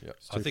 Yeah.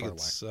 I think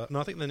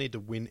I think they need to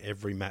win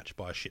every match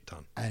by a shit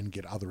ton and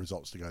get other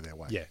results to go their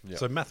way. Yeah,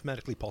 so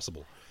mathematically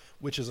possible,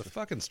 which is a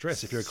fucking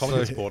stress if you're a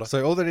Collingwood supporter.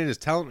 So all they need is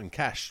talent and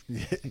cash,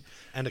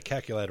 and a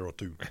calculator or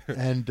two.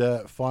 And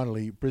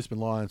finally, Brisbane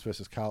Lions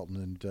versus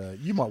Carlton, and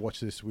you might watch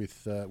this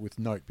with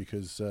note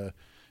because.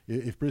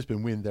 If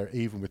Brisbane win, they're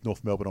even with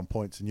North Melbourne on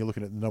points, and you're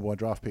looking at the number 1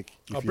 draft pick.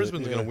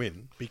 Brisbane's going to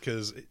win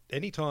because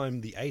any time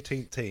the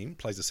 18th team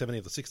plays the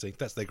 17th or 16th,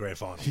 that's their grand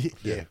final.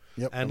 Yep.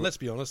 And let's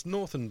be honest,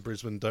 North and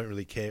Brisbane don't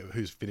really care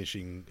who's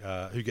finishing,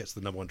 who gets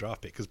the number 1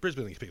 draft pick, because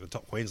Brisbane can pick the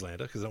top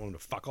Queenslander because they don't want them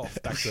to fuck off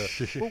back to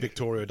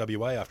Victoria or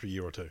WA after a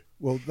year or two.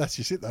 Well, that's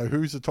just it, though.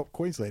 Who's the top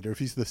Queenslander? If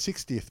he's the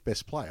 60th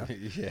best player,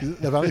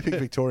 they've only picked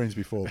Victorians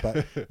before,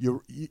 but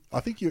I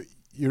think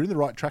you're in the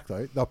right track,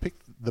 though. They'll pick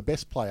the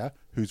best player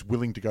who's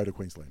willing to go to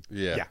Queensland.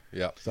 Yeah.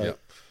 So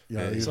I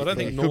don't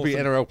think North could be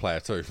an NRL player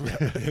too. For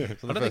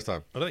the first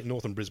time. I don't think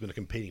North and Brisbane are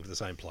competing for the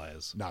same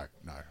players. No.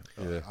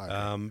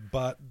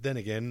 But then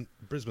again,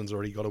 Brisbane's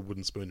already got a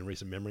wooden spoon in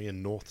recent memory,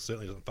 and North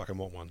certainly doesn't fucking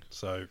want one.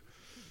 So it'd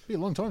be a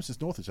long time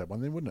since North has had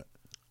one, then, wouldn't it?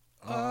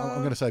 I'm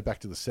going to say back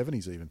to the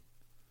 70s, even.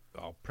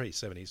 Oh,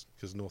 pre-70s,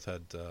 because North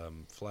had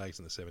flags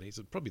in the 70s.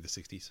 It'd probably the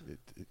 60s.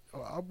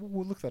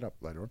 We'll look that up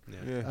later on.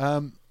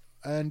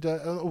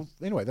 Yeah.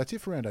 Anyway, that's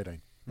it for round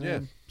 18.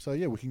 Yeah. So,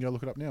 we can go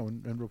look it up now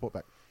and report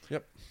back.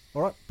 Yep.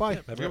 All right, bye.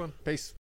 Have a good one. Peace.